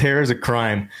Trio's hair is a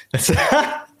crime.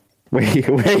 Wait,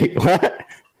 what?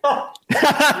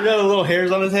 You know the little hairs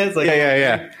on his head? It's like,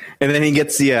 yeah. And then he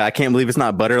gets the I can't believe it's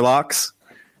not butter locks.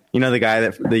 You know the guy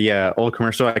that the old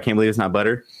commercial, I can't believe it's not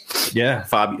butter? Yeah.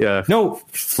 Fabio?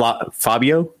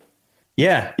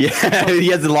 Yeah. Yeah, he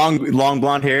has the long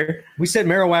blonde hair. We said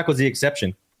Marowak was the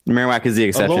exception. Marowak is the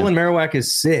exception. Alolan Marowak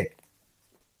is sick.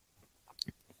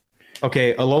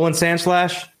 Okay, Alolan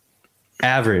Sandslash,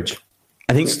 average.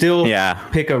 I think still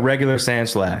pick a regular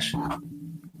Sandslash.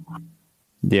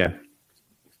 Yeah.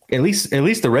 At least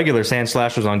the regular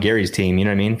Sandslash was on Gary's team, you know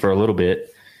what I mean, for a little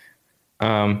bit.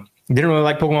 Didn't really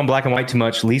like Pokemon Black and White too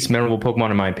much. Least memorable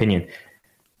Pokemon in my opinion.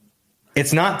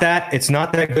 It's not that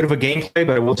good of a gameplay,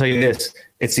 but I will tell you this.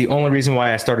 It's the only reason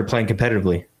why I started playing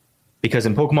competitively. Because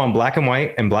in Pokemon Black and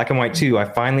White and Black and White 2, I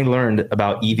finally learned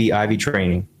about EV-IV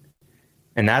training.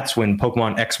 And that's when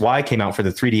Pokemon XY came out for the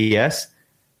 3DS.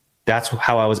 That's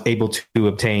how I was able to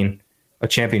obtain a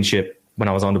championship when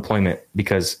I was on deployment,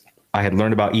 because I had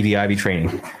learned about EV-IV training.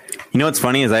 You know what's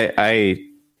funny is I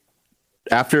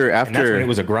after and that's when it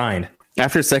was a grind.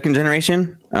 After second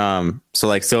generation, so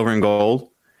like Silver and Gold.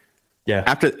 Yeah.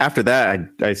 After that,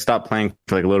 I stopped playing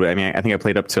for like a little bit. I mean, I think I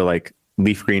played up to like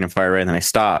Leaf Green and Fire Red, and then I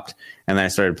stopped, and then I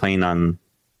started playing on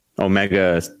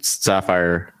Omega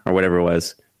Sapphire or whatever it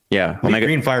was. Yeah, Omega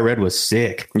Green Fire Red was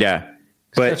sick. Yeah,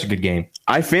 but such a good game.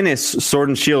 I finished Sword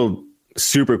and Shield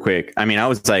super quick. I mean, I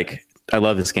was like, I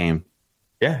love this game.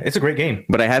 Yeah, it's a great game.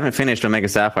 But I haven't finished Omega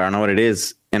Sapphire. I don't know what it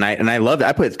is, and I loved it.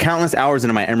 I put countless hours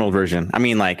into my Emerald version. I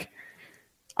mean, like,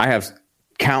 I have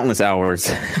countless hours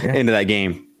into that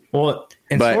game. Well,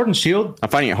 in Sword and Shield, I'm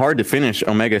finding it hard to finish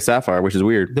Omega Sapphire, which is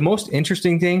weird. The most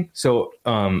interesting thing, so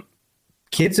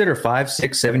kids that are 5,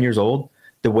 6, 7 years old,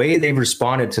 the way they've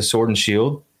responded to Sword and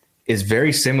Shield is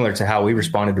very similar to how we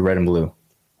responded to Red and Blue.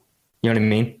 You know what I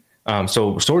mean?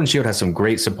 So Sword and Shield has some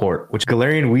great support, which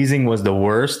Galarian Weezing was the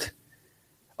worst.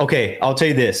 Okay, I'll tell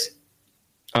you this.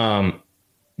 Galarian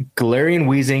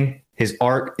Weezing, his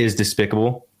art is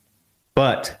despicable,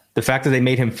 but the fact that they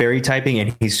made him fairy typing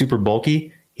and he's super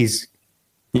bulky, he's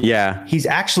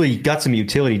actually got some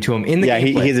utility to him in the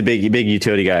gameplay. Yeah, he's a big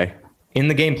utility guy. In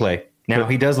the gameplay. Now,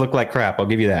 he does look like crap, I'll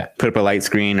give you that. Put up a light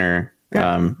screen or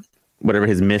whatever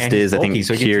his mist is, bulky, I think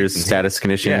so cures status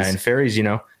conditions. Yeah, and fairies,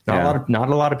 not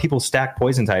a lot of people stack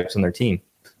poison types on their team.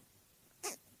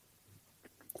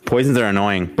 Poisons are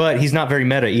annoying. But he's not very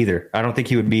meta either. I don't think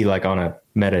he would be like on a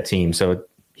meta team. So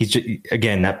he's just,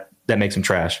 again, that makes him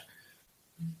trash.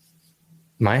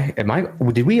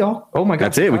 Did we all? Oh my God.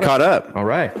 That's it. We caught up. All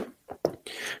right.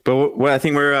 But I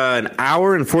think we're an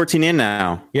hour and 14 in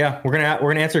now. Yeah. We're going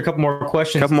to answer a couple more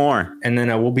questions. And then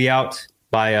we'll be out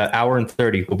by hour and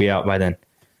 30. We'll be out by then.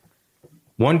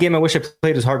 One game I wish I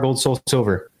played is Heart Gold Soul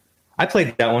Silver. I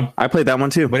played that one. I played that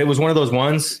one too. But it was one of those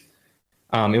ones.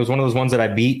 It was one of those ones that I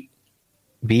beat,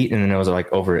 and then I was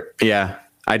like over it. Yeah.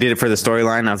 I did it for the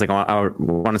storyline. I was like, I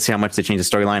want to see how much they changed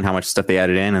the storyline, how much stuff they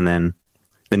added in, and then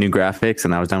the new graphics,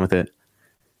 and I was done with it.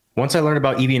 Once I learned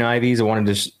about Eevee and Ivies, I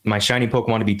wanted my shiny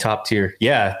Pokemon to be top tier.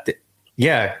 Yeah.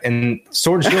 Yeah. And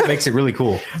Sword and Shield makes it really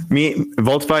cool.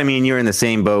 Voltify, me and you are in the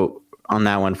same boat on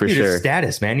that one for sure.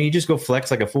 Status, man. You just go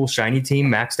flex like a full shiny team,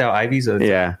 maxed out Ivies.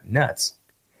 Yeah. Nuts.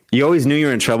 You always knew you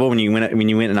were in trouble when you went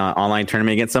in an online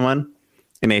tournament against someone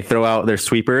and they throw out their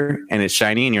sweeper and it's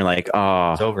shiny and you're like,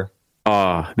 oh, it's over.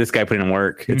 Oh, this guy put in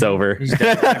work. It's over.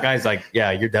 That guy's like,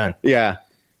 yeah, you're done. Yeah.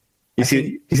 You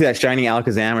see that shiny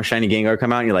Alakazam or shiny Gengar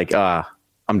come out and you're like,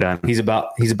 I'm done. He's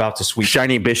about to sweep.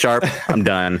 Shiny Bisharp, I'm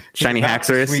done. Shiny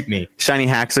Haxorus. Sweep me. Shiny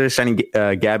Haxorus, shiny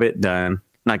Gabbit, done.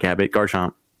 Not Gabbit,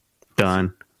 Garchomp,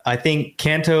 done. I think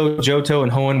Kanto, Johto,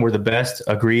 and Hoenn were the best.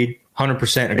 Agreed.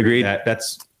 100% agreed.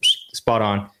 That's spot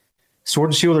on.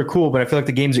 Sword and Shield are cool, but I feel like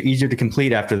the games are easier to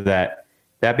complete after that.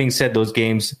 That being said, those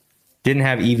games didn't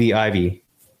have Eevee Ivy.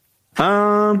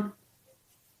 I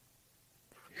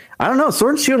don't know.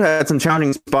 Sword and Shield had some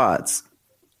challenging spots.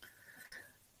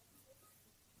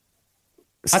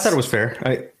 I thought it was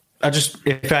fair. I just,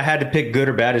 if I had to pick good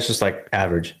or bad, it's just like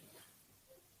average.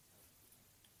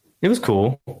 It was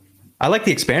cool. I like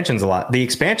the expansions a lot. The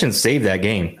expansions saved that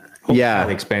game. Yeah,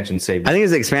 the expansions saved it. I think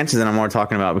it's the expansions that I'm more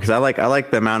talking about because I like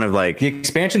the amount of like the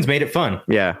expansions made it fun.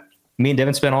 Yeah. Me and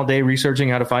Devin spent all day researching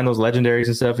how to find those legendaries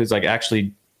and stuff. It's like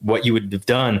actually what you would have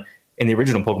done in the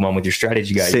original Pokemon with your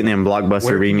strategy guide. Sitting in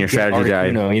Blockbuster reading your strategy guide.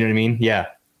 You know what I mean? Yeah.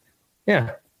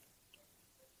 Yeah.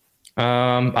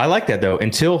 I like that though.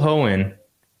 Until Hoenn.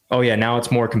 Oh yeah, now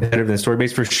it's more competitive than story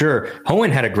based for sure.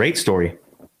 Hoenn had a great story.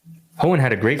 What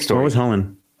was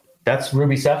Hoenn? That's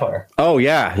Ruby Sapphire. Oh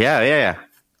yeah.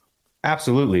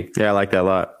 Absolutely. Yeah, I like that a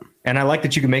lot. And I like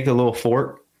that you can make the little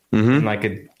fort. Mm-hmm.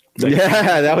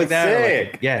 That was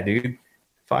sick. Like, yeah, dude.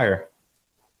 Fire.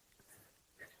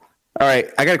 All right,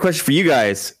 I got a question for you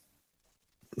guys.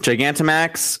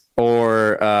 Gigantamax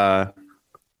or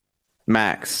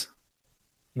Max?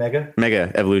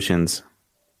 Mega evolutions.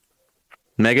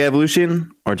 Mega evolution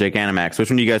or Gigantamax?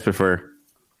 Which one do you guys prefer?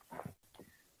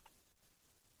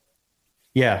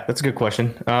 Yeah, that's a good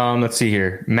question. Let's see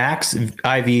here. Max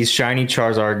IVs, Shiny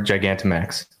Charizard,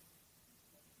 Gigantamax.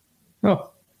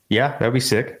 Oh, yeah, that'd be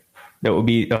sick. That would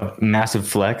be a massive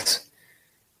flex.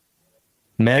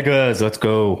 Megas, let's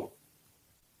go.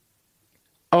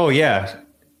 Oh, yeah.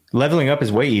 Leveling up is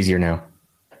way easier now.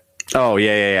 Oh,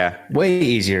 yeah. Way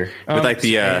easier. With like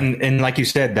the and like you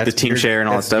said, that's the team share and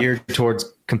all that stuff. Geared towards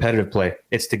competitive play.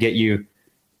 It's to get you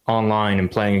online and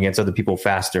playing against other people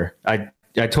faster.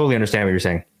 I totally understand what you're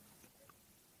saying.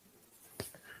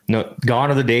 No,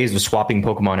 gone are the days of swapping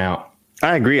Pokemon out.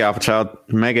 I agree, Alpha Child.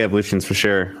 Mega evolutions for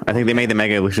sure. I think they made the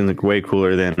Mega evolutions look way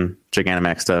cooler than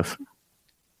Gigantamax stuff.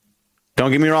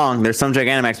 Don't get me wrong. There's some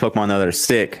Gigantamax Pokemon though that are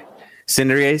sick.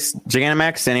 Cinderace,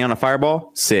 Gigantamax standing on a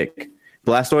fireball, sick.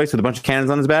 Blastoise with a bunch of cannons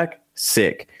on his back,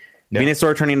 sick. Yep.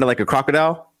 Venusaur turning into like a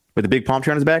crocodile with a big palm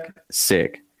tree on his back,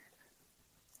 sick.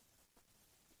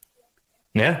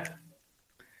 Yeah.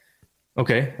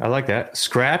 Okay, I like that.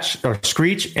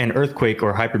 Screech and Earthquake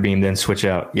or Hyper Beam, then switch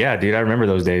out. Yeah, dude, I remember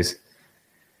those days.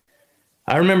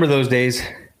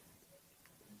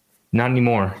 Not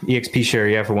anymore. EXP share,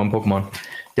 yeah, for one Pokemon.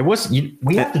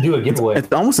 We have to do a giveaway.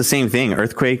 It's almost the same thing.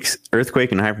 Earthquake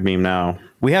and Hyper Beam now.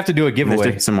 We have to do a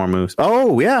giveaway. Some more moves.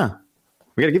 Oh, yeah.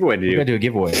 We got a giveaway to do. We got to do a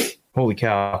giveaway. Holy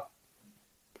cow.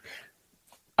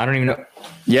 I don't even know.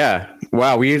 Yeah.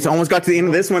 Wow, we almost got to the end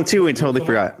of this one too and totally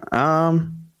forgot.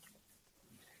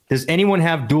 Does anyone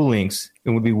have Duel Links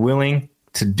and would be willing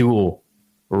to duel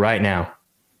right now?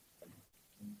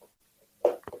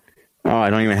 Oh, I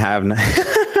don't even have.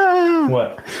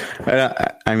 What?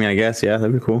 I mean, I guess, yeah,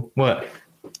 that'd be cool. What?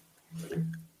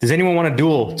 Does anyone want to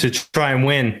duel to try and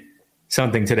win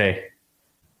something today?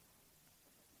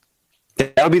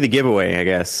 That would be the giveaway, I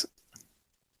guess.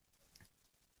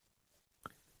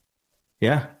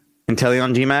 Yeah.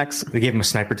 Inteleon G-Max? They gave him a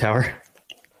sniper tower.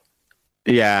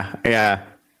 Yeah.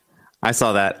 I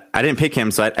saw that. I didn't pick him,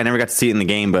 so I never got to see it in the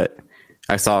game, but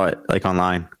I saw it like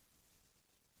online.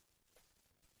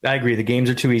 I agree. The games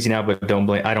are too easy now, but I don't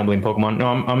blame Pokemon. No,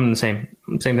 I'm the same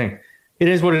thing. It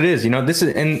is what it is.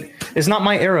 And it's not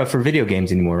my era for video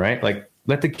games anymore, right? Like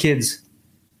let the kids,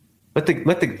 let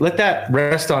that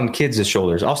rest on kids'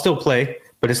 shoulders. I'll still play,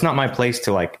 but it's not my place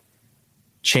to like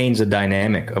change the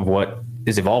dynamic of what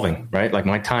is evolving, right? Like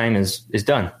my time is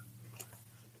done.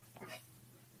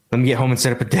 Let me get home and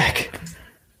set up a deck.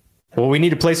 Well, we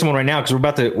need to play someone right now because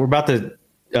we're about to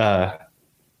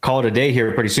call it a day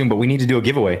here pretty soon, but we need to do a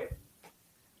giveaway.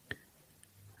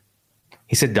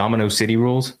 He said Domino City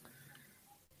rules.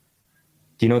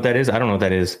 Do you know what that is? I don't know what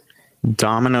that is.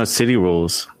 Domino City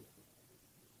rules.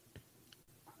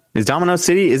 Is Domino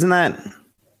City? Isn't that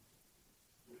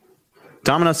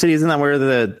where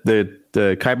the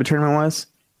Kaiba tournament was?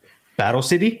 Battle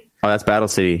City? Oh, that's Battle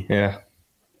City. Yeah.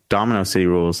 Domino City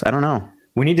rules. I don't know.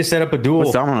 We need to set up a duel.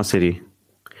 What's Domino City?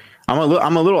 I'm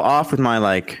a little off with my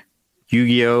like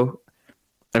Yu-Gi-Oh.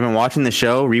 I've been watching the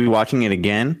show, rewatching it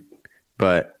again,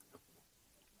 but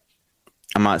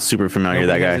I'm not super familiar with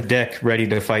that guy. Has a deck ready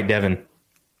to fight Devin.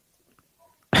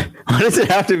 Why does it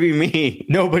have to be me?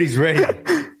 Nobody's ready.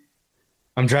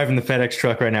 I'm driving the FedEx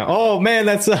truck right now. Oh man,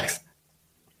 that sucks.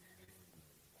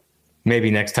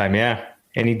 Maybe next time, yeah.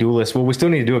 Any duelists? Well, we still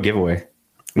need to do a giveaway.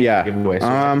 Yeah, giveaway. So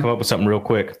come up with something real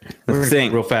quick. We're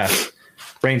think real fast.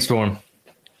 Brainstorm.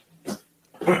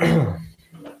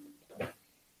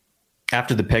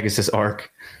 After the Pegasus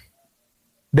arc,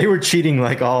 they were cheating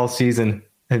like all season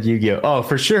of Yu-Gi-Oh. Oh,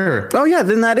 for sure. Oh yeah,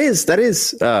 then that is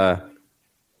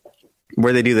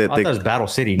where they do the. I thought that was Battle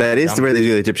City. That is where they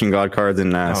do the Egyptian god cards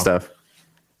and stuff.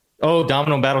 Oh,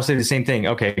 Domino Battle City, the same thing.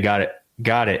 Okay, got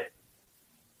it.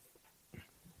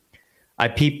 I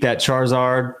peeped that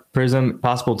Charizard Prism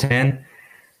possible 10.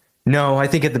 No, I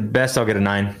think at the best I'll get a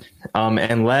 9.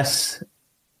 Unless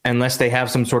they have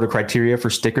some sort of criteria for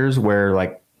stickers where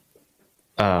like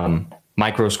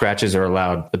micro scratches are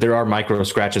allowed, but there are micro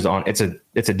scratches on. It's a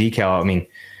decal. I mean,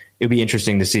 it'd be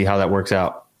interesting to see how that works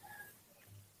out.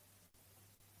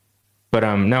 But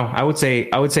no, I would say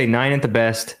 9 at the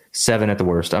best, 7 at the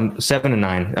worst. I'm 7 and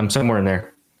 9. I'm somewhere in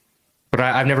there. But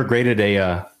I've never graded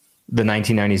the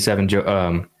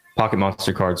 1997 Pocket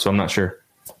Monster card, so I'm not sure.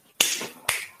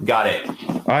 Got it.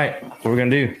 All right, what we're gonna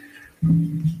do?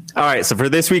 All right, so for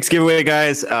this week's giveaway,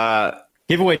 guys,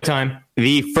 giveaway time.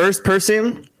 The first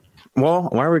person. Well,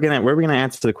 where are we gonna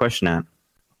answer the question at?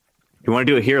 You want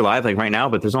to do it here live, like right now?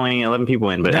 But there's only 11 people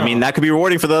in. But no. I mean, that could be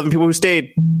rewarding for the 11 people who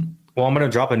stayed. Well, I'm gonna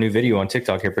drop a new video on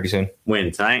TikTok here pretty soon.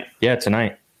 When, tonight? Yeah,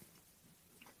 tonight.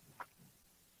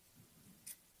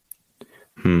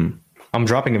 I'm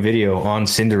dropping a video on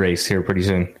Cinderace here pretty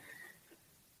soon.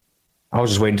 I was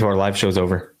just waiting until our live show's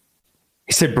over.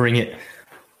 He said, "Bring it."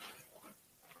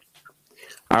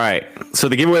 All right. So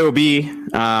the giveaway will be.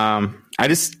 I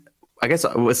guess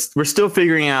we're still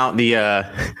figuring out the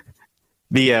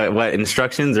what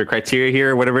instructions or criteria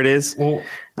here, whatever it is. Well,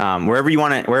 wherever you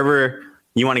want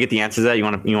to get the answers at, you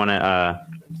want to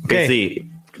basically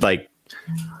like.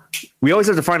 We always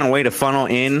have to find a way to funnel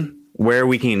in where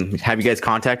we can have you guys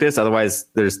contact us. Otherwise,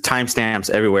 there's timestamps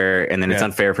everywhere, and then it's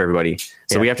unfair for everybody.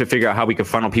 So we have to figure out how we can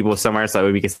funnel people somewhere so that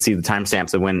way we can see the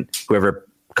timestamps of when whoever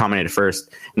commented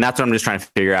first. And that's what I'm just trying to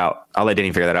figure out. I'll let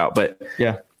Danny figure that out. But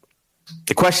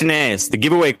the question is, the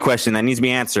giveaway question that needs to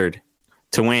be answered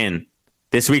to win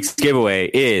this week's giveaway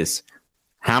is,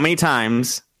 how many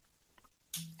times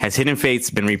has Hidden Fates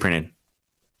been reprinted?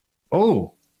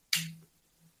 Oh,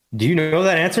 do you know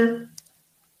that answer?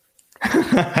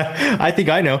 I think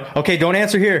I know. Okay, don't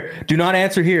answer here. Do not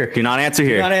answer here. Do not answer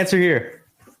here. Do not answer here.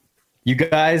 You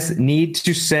guys need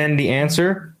to send the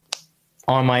answer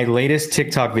on my latest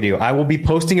TikTok video. I will be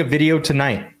posting a video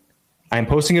tonight. I'm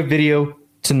posting a video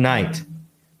tonight.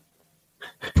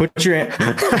 Put your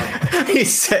he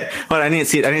said, "Well, I didn't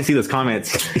see those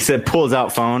comments." He said, "Pulls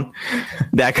out phone."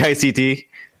 That guy CT.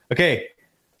 Okay,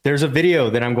 there's a video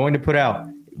that I'm going to put out.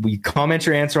 We comment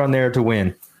your answer on there to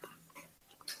win.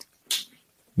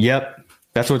 Yep,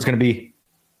 that's what it's going to be.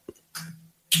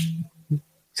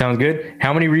 Sounds good?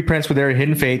 How many reprints were there at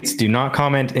Hidden Fates? Do not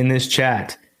comment in this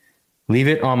chat. Leave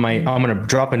it on my... I'm going to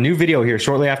drop a new video here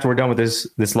shortly after we're done with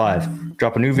this live.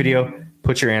 Drop a new video.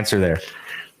 Put your answer there.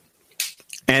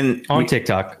 And on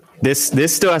TikTok. This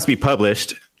still has to be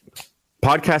published.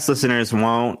 Podcast listeners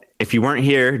won't... If you weren't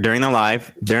here during the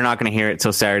live, they're not going to hear it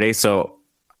till Saturday. So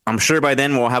I'm sure by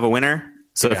then we'll have a winner.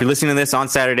 So if you're listening to this on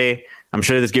Saturday... I'm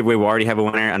sure this giveaway will already have a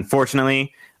winner,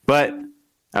 unfortunately, but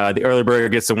the early bird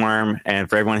gets the worm. And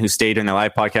for everyone who stayed during the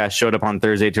live podcast, showed up on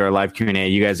Thursday to our live Q&A,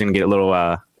 you guys are going to get a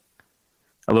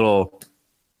little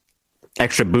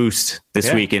extra boost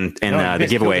this week in the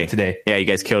giveaway today. Yeah, you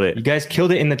guys killed it. You guys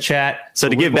killed it in the chat. So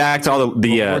to give back to all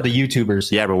the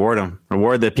YouTubers. Yeah, reward them.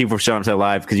 Reward the people for showing up to the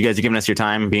live because you guys are giving us your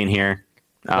time being here.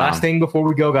 Last thing before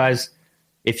we go, guys,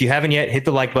 if you haven't yet, hit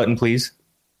the like button, please.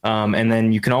 And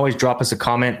then you can always drop us a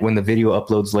comment when the video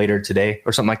uploads later today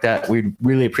or something like that. We'd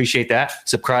really appreciate that.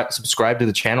 Subscribe to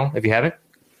the channel if you haven't.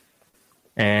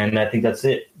 And I think that's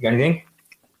it. You got anything?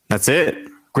 That's it.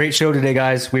 Great show today,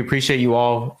 guys. We appreciate you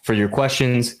all for your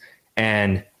questions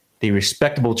and the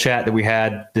respectable chat that we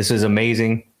had. This is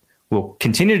amazing. we'll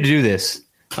continue to do this.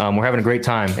 We're having a great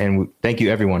time, and thank you,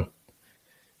 everyone.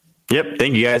 Yep.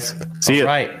 Thank you, guys. See you. All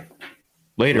right.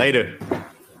 Later.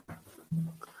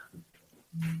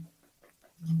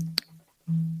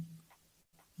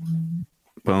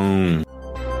 Boom.